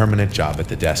 when a permanent job at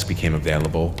the desk became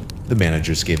available, the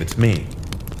managers gave it to me.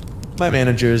 My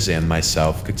managers and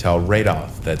myself could tell right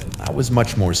off that I was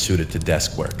much more suited to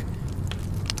desk work.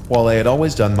 While I had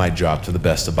always done my job to the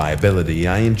best of my ability,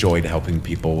 I enjoyed helping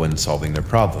people and solving their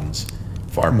problems,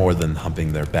 far more than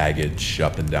humping their baggage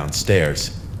up and down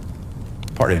stairs.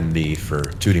 Pardon me for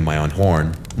tooting my own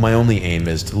horn, my only aim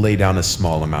is to lay down a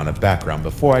small amount of background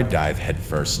before I dive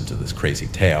headfirst into this crazy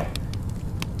tale.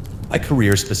 My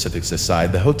career specifics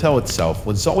aside, the hotel itself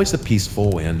was always a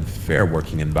peaceful and fair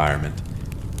working environment.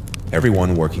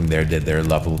 Everyone working there did their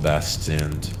level best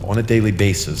and on a daily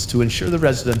basis to ensure the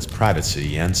residents'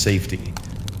 privacy and safety.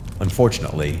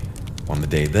 Unfortunately, on the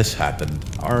day this happened,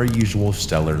 our usual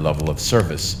stellar level of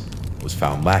service was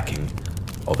found lacking,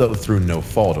 although through no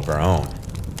fault of our own.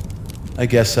 I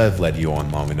guess I've led you on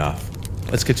long enough.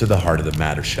 Let's get to the heart of the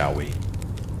matter, shall we?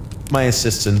 My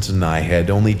assistant and I had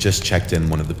only just checked in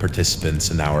one of the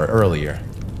participants an hour earlier.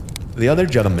 The other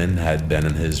gentleman had been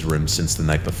in his room since the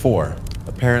night before,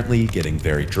 apparently getting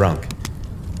very drunk.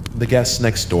 The guest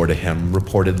next door to him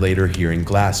reported later hearing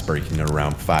glass breaking at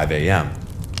around 5 a.m.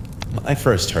 When I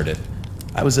first heard it,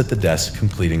 I was at the desk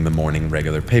completing the morning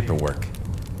regular paperwork.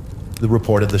 The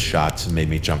report of the shots made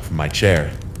me jump from my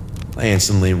chair. I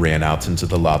instantly ran out into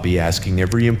the lobby asking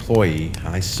every employee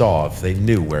I saw if they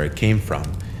knew where it came from,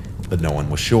 but no one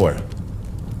was sure.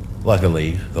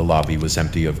 Luckily, the lobby was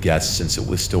empty of guests since it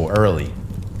was still early.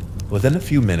 Within a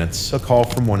few minutes, a call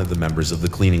from one of the members of the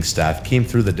cleaning staff came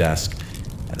through the desk,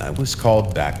 and I was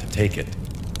called back to take it.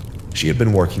 She had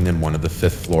been working in one of the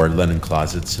fifth floor linen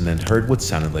closets and had heard what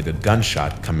sounded like a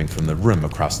gunshot coming from the room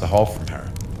across the hall from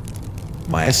her.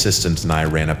 My assistant and I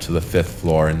ran up to the fifth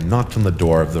floor and knocked on the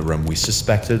door of the room we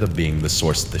suspected of being the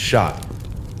source of the shot,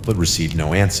 but received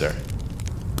no answer.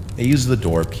 I used the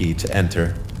door key to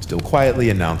enter, still quietly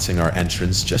announcing our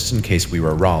entrance just in case we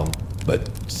were wrong, but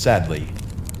sadly,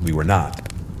 we were not.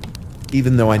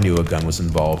 Even though I knew a gun was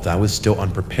involved, I was still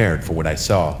unprepared for what I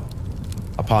saw.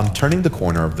 Upon turning the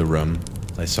corner of the room,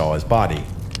 I saw his body.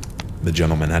 The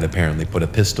gentleman had apparently put a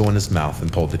pistol in his mouth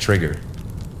and pulled the trigger.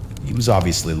 He was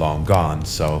obviously long gone,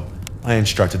 so I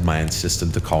instructed my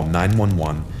assistant to call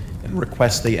 911 and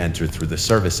request they enter through the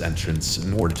service entrance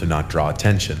in order to not draw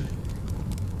attention.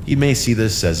 You may see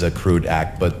this as a crude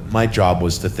act, but my job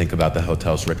was to think about the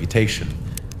hotel's reputation,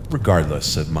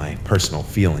 regardless of my personal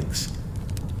feelings.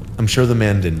 I'm sure the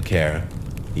man didn't care.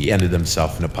 He ended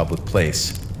himself in a public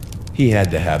place. He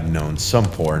had to have known some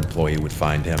poor employee would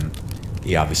find him.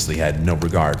 He obviously had no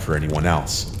regard for anyone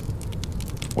else.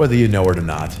 Whether you know it or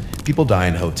not, people die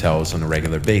in hotels on a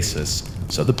regular basis,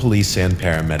 so the police and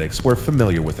paramedics were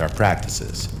familiar with our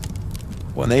practices.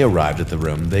 When they arrived at the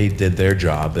room, they did their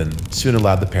job and soon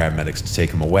allowed the paramedics to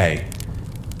take him away.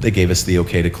 They gave us the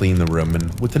okay to clean the room,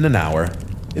 and within an hour,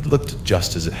 it looked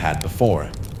just as it had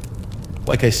before.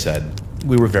 Like I said,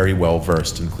 we were very well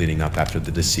versed in cleaning up after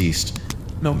the deceased,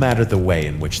 no matter the way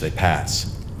in which they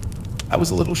pass. I was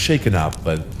a little shaken up,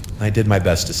 but I did my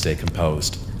best to stay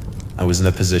composed. I was in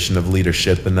a position of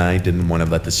leadership and I didn't want to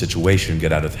let the situation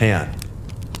get out of hand.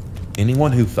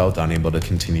 Anyone who felt unable to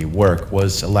continue work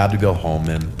was allowed to go home,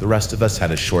 and the rest of us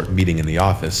had a short meeting in the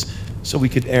office so we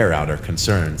could air out our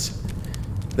concerns.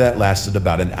 That lasted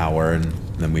about an hour, and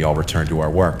then we all returned to our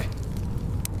work.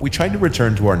 We tried to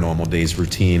return to our normal day's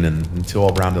routine, and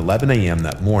until around 11 a.m.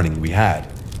 that morning we had.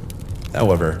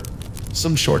 However,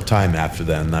 some short time after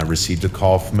then, I received a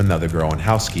call from another girl in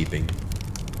housekeeping.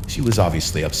 She was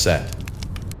obviously upset.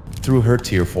 Through her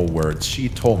tearful words, she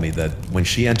told me that when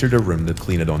she entered a room to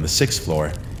clean it on the 6th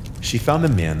floor, she found a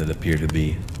man that appeared to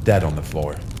be dead on the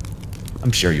floor.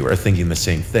 I'm sure you are thinking the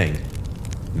same thing.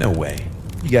 No way.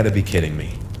 You gotta be kidding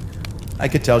me. I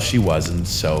could tell she wasn't,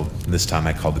 so this time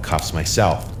I called the cops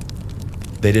myself.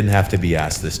 They didn't have to be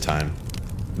asked this time.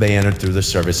 They entered through the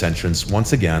service entrance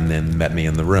once again and met me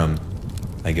in the room.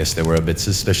 I guess they were a bit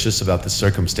suspicious about the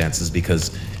circumstances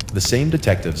because the same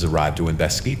detectives arrived to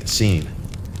investigate the scene.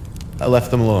 I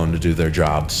left them alone to do their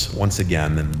jobs once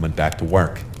again and went back to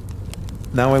work.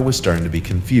 Now I was starting to be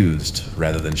confused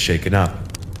rather than shaken up.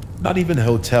 Not even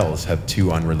hotels have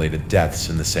two unrelated deaths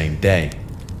in the same day.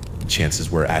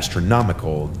 Chances were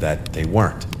astronomical that they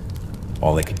weren't.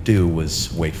 All I could do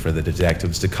was wait for the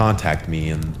detectives to contact me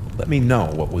and let me know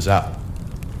what was up.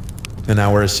 An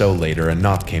hour or so later, a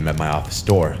knock came at my office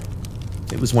door.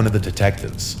 It was one of the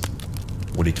detectives.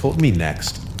 What he told me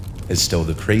next is still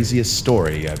the craziest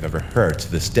story I've ever heard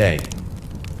to this day.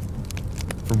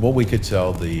 From what we could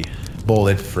tell, the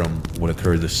bullet from what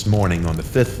occurred this morning on the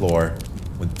 5th floor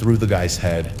went through the guy's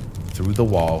head, through the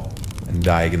wall, and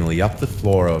diagonally up the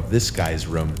floor of this guy's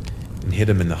room and hit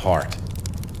him in the heart.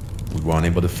 We were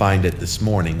unable to find it this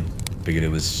morning, figured it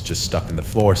was just stuck in the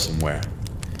floor somewhere.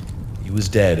 He was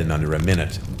dead in under a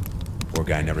minute. Poor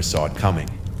guy never saw it coming.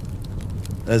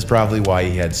 That's probably why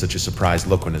he had such a surprised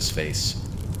look on his face.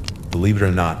 Believe it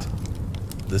or not,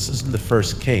 this isn't the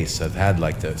first case I've had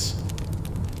like this.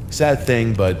 Sad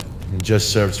thing, but it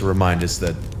just serves to remind us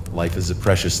that life is a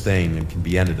precious thing and can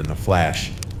be ended in a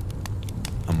flash.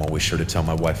 I'm always sure to tell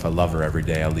my wife I love her every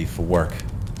day I leave for work,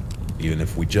 even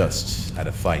if we just had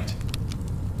a fight.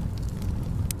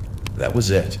 That was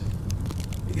it.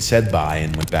 He said bye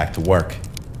and went back to work.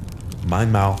 My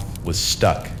mouth was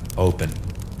stuck open.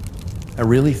 I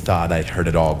really thought I'd heard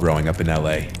it all growing up in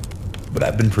LA, but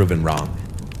I've been proven wrong.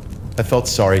 I felt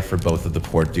sorry for both of the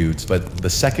poor dudes, but the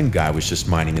second guy was just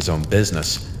minding his own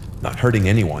business, not hurting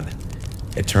anyone.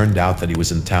 It turned out that he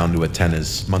was in town to attend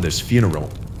his mother's funeral.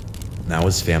 Now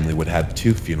his family would have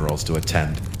 2 funerals to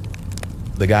attend.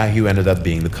 The guy who ended up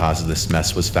being the cause of this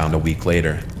mess was found a week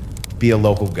later. Be a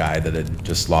local guy that had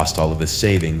just lost all of his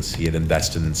savings he had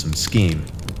invested in some scheme.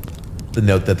 The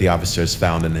note that the officers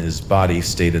found in his body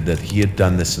stated that he had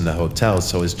done this in the hotel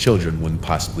so his children wouldn't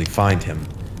possibly find him.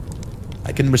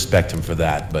 I can respect him for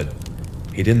that, but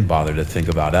he didn't bother to think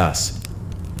about us,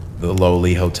 the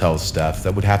lowly hotel staff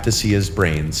that would have to see his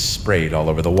brains sprayed all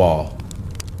over the wall.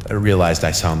 I realized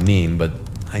I sound mean, but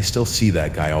I still see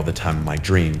that guy all the time in my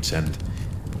dreams, and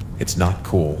it's not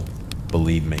cool,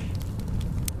 believe me.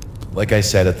 Like I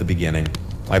said at the beginning,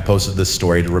 I posted this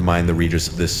story to remind the readers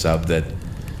of this sub that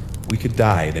we could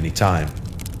die at any time,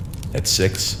 at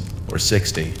 6 or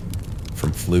 60.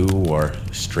 from flu or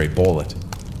stray bullet.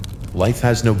 Life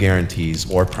has no guarantees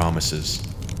or promises.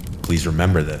 Please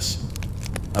remember this.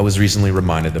 I was recently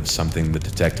reminded of something the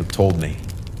detective told me.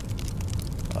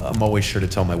 I'm always sure to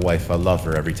tell my wife I love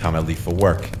her every time I leave for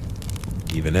work,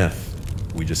 even if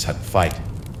we just had a fight.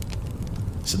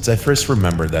 Since I first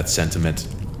remembered that sentiment,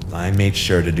 I made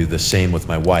sure to do the same with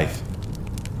my wife.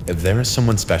 If there is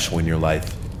someone special in your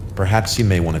life, perhaps you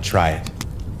may want to try it.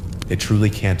 It truly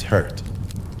can't hurt.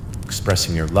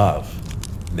 Expressing your love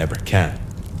never can.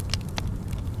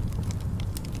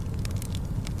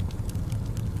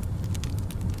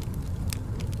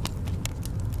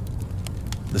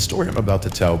 The story I'm about to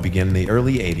tell began in the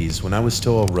early 80s when I was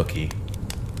still a rookie.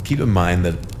 Keep in mind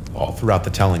that all throughout the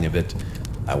telling of it,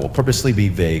 I will purposely be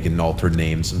vague and alter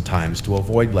names and times to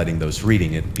avoid letting those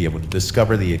reading it be able to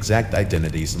discover the exact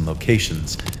identities and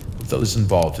locations of those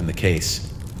involved in the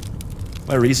case.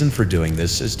 My reason for doing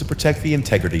this is to protect the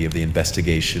integrity of the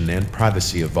investigation and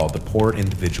privacy of all the poor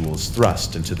individuals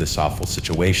thrust into this awful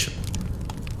situation.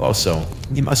 Also,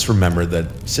 you must remember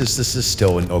that since this is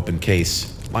still an open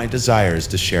case, my desire is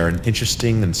to share an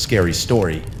interesting and scary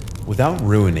story without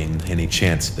ruining any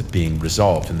chance of it being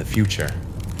resolved in the future.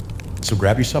 So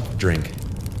grab yourself a drink,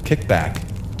 kick back,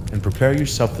 and prepare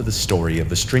yourself for the story of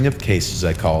the string of cases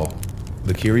I call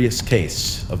the curious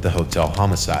case of the hotel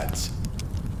homicides.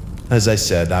 As I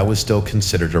said, I was still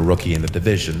considered a rookie in the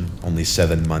division, only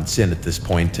 7 months in at this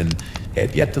point, and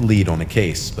had yet to lead on a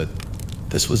case, but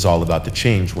this was all about to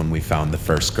change when we found the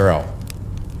first girl.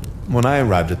 When I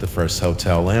arrived at the first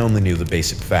hotel, I only knew the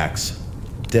basic facts.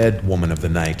 Dead woman of the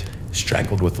night,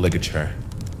 strangled with ligature.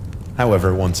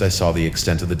 However, once I saw the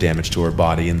extent of the damage to her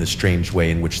body and the strange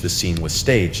way in which the scene was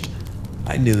staged,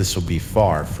 I knew this would be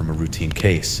far from a routine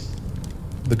case.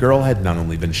 The girl had not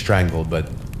only been strangled, but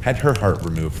had her heart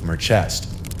removed from her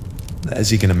chest.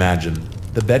 As you can imagine,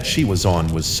 the bed she was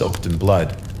on was soaked in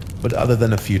blood, but other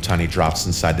than a few tiny drops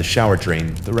inside the shower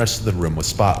drain, the rest of the room was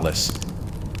spotless.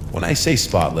 When I say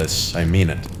spotless, I mean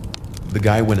it. The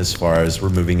guy went as far as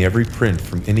removing every print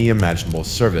from any imaginable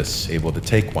surface able to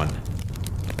take one.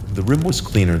 The room was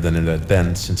cleaner than it had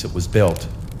been since it was built,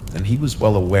 and he was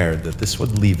well aware that this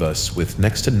would leave us with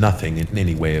next to nothing in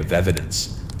any way of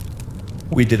evidence.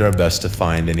 We did our best to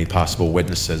find any possible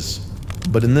witnesses,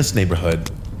 but in this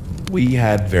neighborhood, we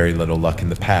had very little luck in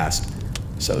the past,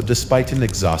 so despite an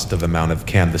exhaustive amount of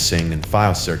canvassing and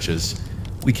file searches,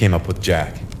 we came up with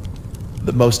Jack.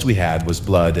 The most we had was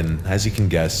blood, and as you can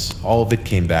guess, all of it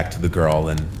came back to the girl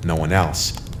and no one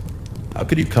else. How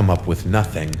could you come up with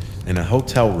nothing in a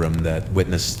hotel room that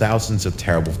witnessed thousands of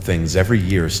terrible things every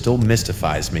year still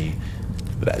mystifies me,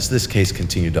 but as this case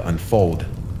continued to unfold,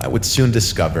 I would soon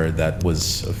discover that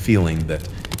was a feeling that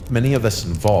many of us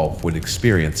involved would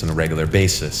experience on a regular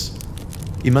basis.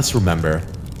 You must remember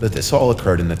that this all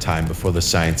occurred in the time before the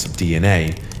science of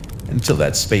DNA. Until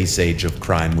that space age of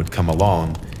crime would come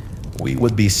along, we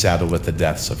would be saddled with the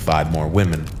deaths of 5 more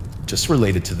women, just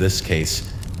related to this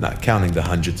case, not counting the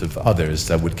hundreds of others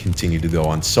that would continue to go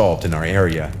unsolved in our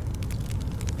area.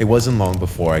 It wasn't long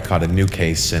before I caught a new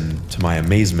case, and to my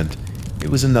amazement, it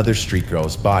was another street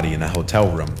girl's body in a hotel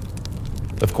room.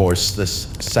 Of course,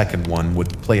 this second one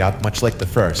would play out much like the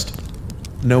first.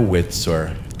 No wits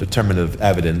or determinative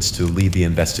evidence to lead the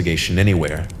investigation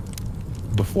anywhere.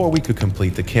 Before we could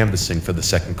complete the canvassing for the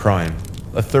second crime,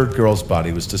 a third girl's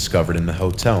body was discovered in the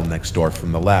hotel next door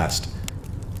from the last.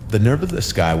 The nerve of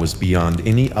this guy was beyond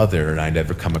any other I'd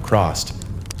ever come across,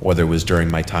 whether it was during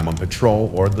my time on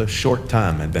patrol or the short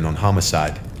time I'd been on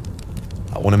homicide.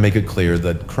 I want to make it clear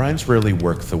that crimes rarely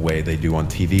work the way they do on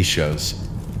TV shows.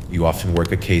 You often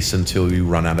work a case until you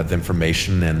run out of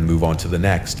information and move on to the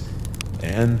next.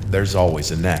 And there's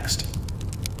always a next.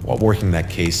 While working that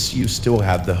case, you still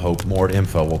have the hope more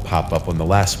info will pop up on the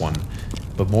last one,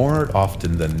 but more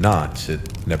often than not,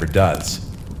 it never does.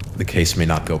 The case may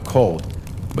not go cold,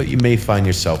 but you may find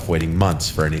yourself waiting months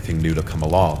for anything new to come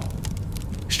along.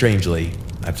 Strangely,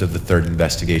 after the third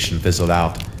investigation fizzled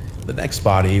out, the next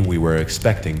body we were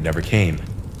expecting never came.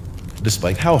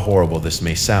 Despite how horrible this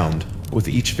may sound, with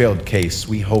each failed case,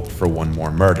 we hoped for one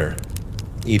more murder.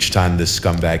 Each time this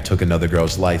scumbag took another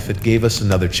girl's life, it gave us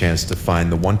another chance to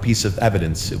find the one piece of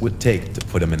evidence it would take to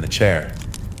put him in the chair.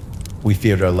 We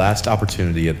feared our last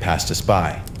opportunity had passed us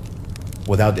by.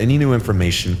 Without any new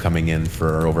information coming in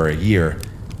for over a year,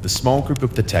 the small group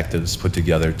of detectives put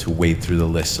together to wade through the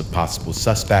lists of possible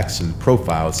suspects and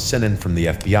profiles sent in from the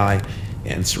FBI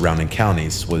and surrounding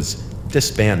counties was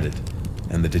disbanded,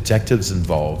 and the detectives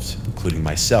involved, including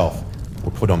myself, were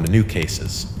put on the new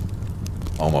cases.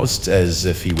 Almost as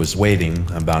if he was waiting,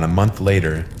 about a month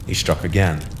later, he struck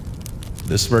again.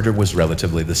 This murder was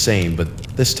relatively the same, but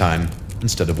this time,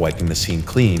 instead of wiping the scene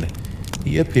clean,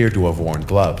 he appeared to have worn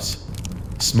gloves.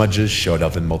 Smudges showed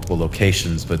up in multiple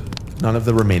locations, but none of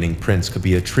the remaining prints could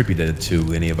be attributed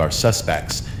to any of our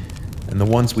suspects, and the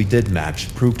ones we did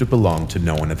match proved to belong to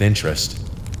no one of interest.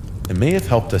 It may have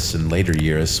helped us in later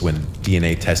years when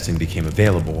DNA testing became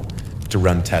available to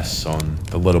run tests on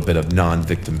the little bit of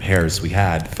non-victim hairs we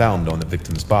had found on the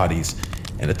victims' bodies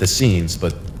and at the scenes,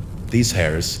 but these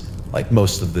hairs, like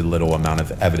most of the little amount of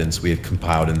evidence we had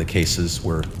compiled in the cases,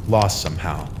 were lost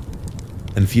somehow.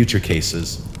 In future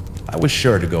cases, I was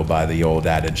sure to go by the old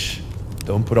adage,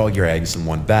 don't put all your eggs in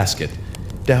one basket,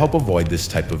 to help avoid this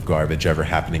type of garbage ever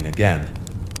happening again.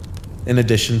 In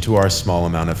addition to our small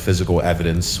amount of physical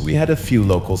evidence, we had a few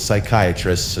local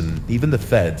psychiatrists and even the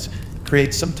feds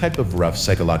create some type of rough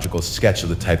psychological sketch of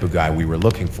the type of guy we were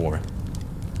looking for.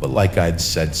 But like I'd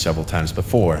said several times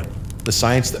before, the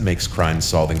science that makes crime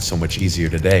solving so much easier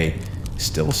today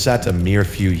still sat a mere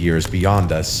few years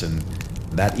beyond us, and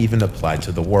that even applied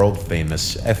to the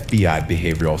world-famous FBI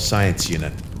Behavioral Science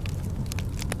Unit.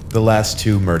 The last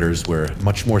two murders were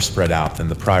much more spread out than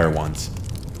the prior ones.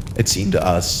 It seemed to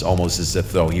us almost as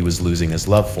if though he was losing his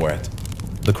love for it.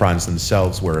 The crimes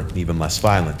themselves were even less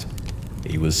violent.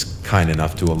 He was kind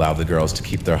enough to allow the girls to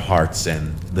keep their hearts,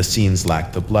 and the scenes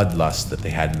lacked the bloodlust that they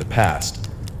had in the past.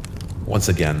 Once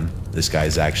again, this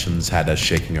guy's actions had us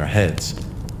shaking our heads.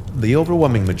 The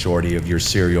overwhelming majority of your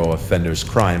serial offenders'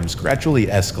 crimes gradually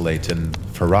escalate in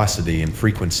ferocity and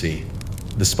frequency.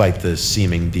 Despite the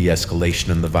seeming de-escalation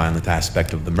in the violent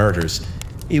aspect of the murders,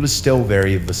 he was still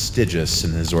very fastidious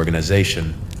in his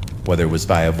organization, whether it was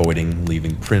by avoiding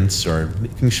leaving prints or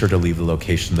making sure to leave the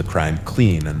location of the crime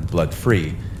clean and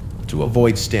blood-free. To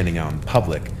avoid standing out in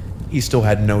public, he still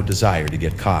had no desire to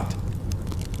get caught.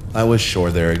 I was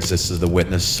sure there existed a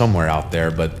witness somewhere out there,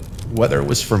 but whether it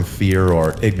was from fear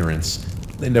or ignorance,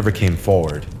 they never came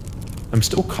forward. I'm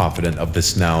still confident of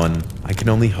this now, and I can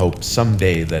only hope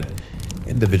someday that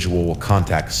individual will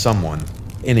contact someone,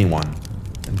 anyone,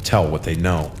 and tell what they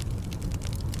know.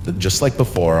 But just like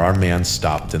before, our man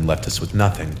stopped and left us with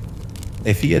nothing.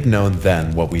 If he had known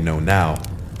then what we know now,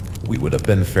 we would have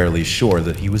been fairly sure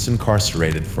that he was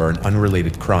incarcerated for an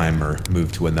unrelated crime or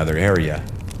moved to another area.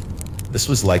 This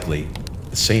was likely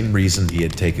the same reason he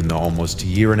had taken the almost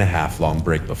year-and-a-half-long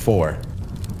break before.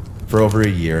 For over a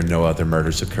year, no other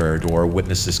murders occurred or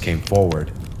witnesses came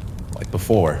forward. Like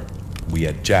before, we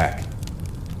had Jack.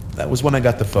 That was when I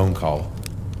got the phone call.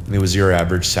 It was your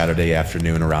average Saturday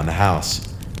afternoon around the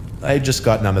house. I had just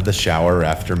gotten out of the shower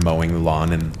after mowing the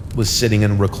lawn and was sitting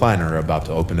in a recliner about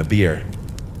to open a beer.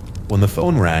 When the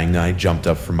phone rang, I jumped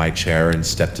up from my chair and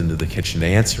stepped into the kitchen to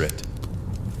answer it.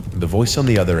 The voice on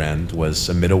the other end was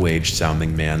a middle-aged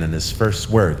sounding man, and his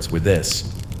first words were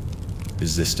this: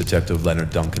 "Is this Detective Leonard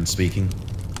Duncan speaking?"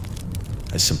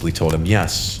 I simply told him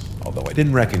yes, although I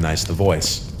didn't recognize the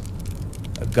voice.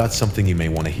 "I've got something you may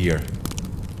want to hear."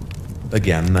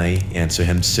 Again, I answered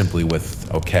him simply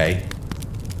with "okay."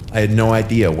 I had no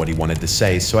idea what he wanted to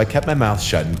say, so I kept my mouth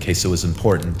shut in case it was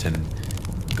important, and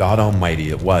God almighty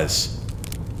it was.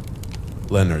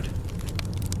 "Leonard,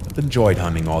 I've enjoyed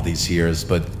hunting all these years,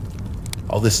 but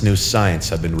all this new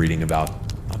science I've been reading about,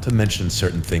 not to mention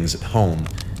certain things at home,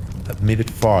 have made it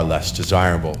far less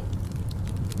desirable.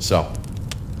 So,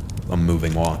 I'm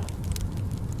moving on.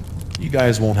 You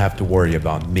guys won't have to worry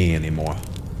about me anymore."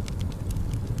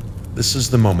 This is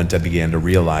the moment I began to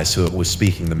realize who it was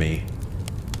speaking to me.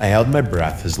 I held my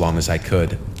breath as long as I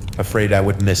could, afraid I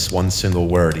would miss one single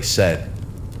word he said.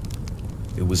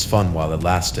 It was fun while it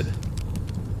lasted,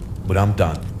 but I'm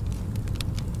done.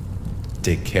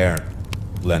 Take care,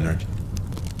 Leonard.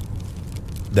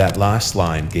 That last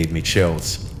line gave me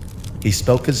chills. He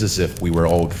spoke as if we were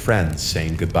old friends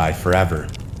saying goodbye forever.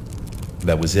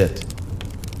 That was it.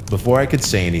 Before I could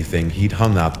say anything, he'd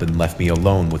hung up and left me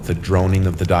alone with the droning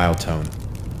of the dial tone.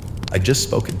 I'd just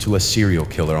spoken to a serial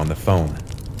killer on the phone.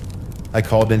 I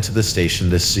called into the station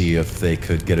to see if they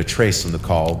could get a trace on the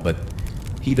call, but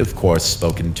he'd of course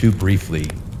spoken too briefly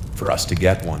for us to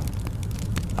get one.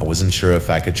 I wasn't sure if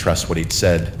I could trust what he'd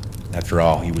said. After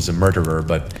all, he was a murderer,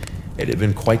 but it had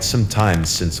been quite some time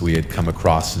since we had come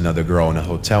across another girl in a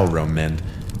hotel room, and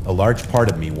a large part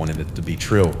of me wanted it to be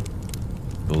true.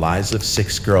 The lives of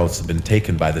 6 girls had been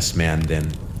taken by this man,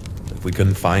 and if we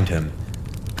couldn't find him,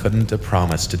 couldn't a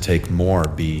promise to take more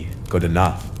be good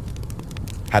enough?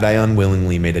 Had I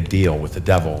unwillingly made a deal with the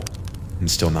devil, and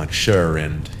still not sure,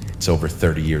 and it's over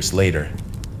 30 years later.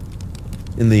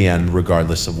 In the end,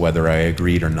 regardless of whether I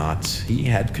agreed or not, he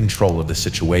had control of the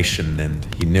situation, and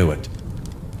he knew it.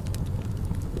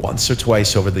 Once or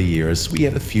twice over the years, we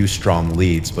had a few strong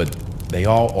leads, but they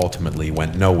all ultimately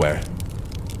went nowhere.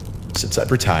 Since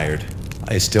I've retired,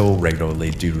 I still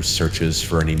regularly do searches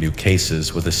for any new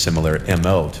cases with a similar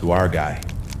MO to our guy.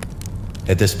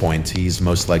 At this point, he's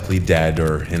most likely dead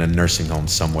or in a nursing home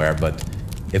somewhere, but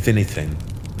if anything,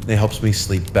 it helps me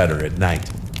sleep better at night.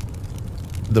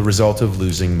 The result of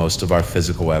losing most of our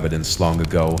physical evidence long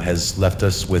ago has left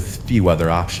us with few other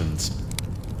options.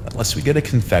 Unless we get a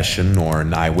confession or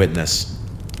an eyewitness,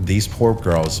 these poor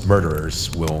girls'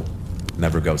 murderers will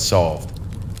never go solved.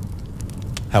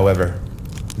 However,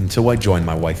 until I join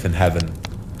my wife in heaven,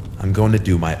 I'm going to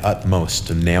do my utmost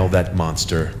to nail that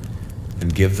monster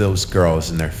and give those girls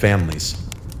and their families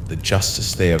the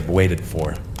justice they have waited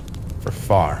for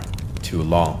far too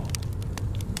long.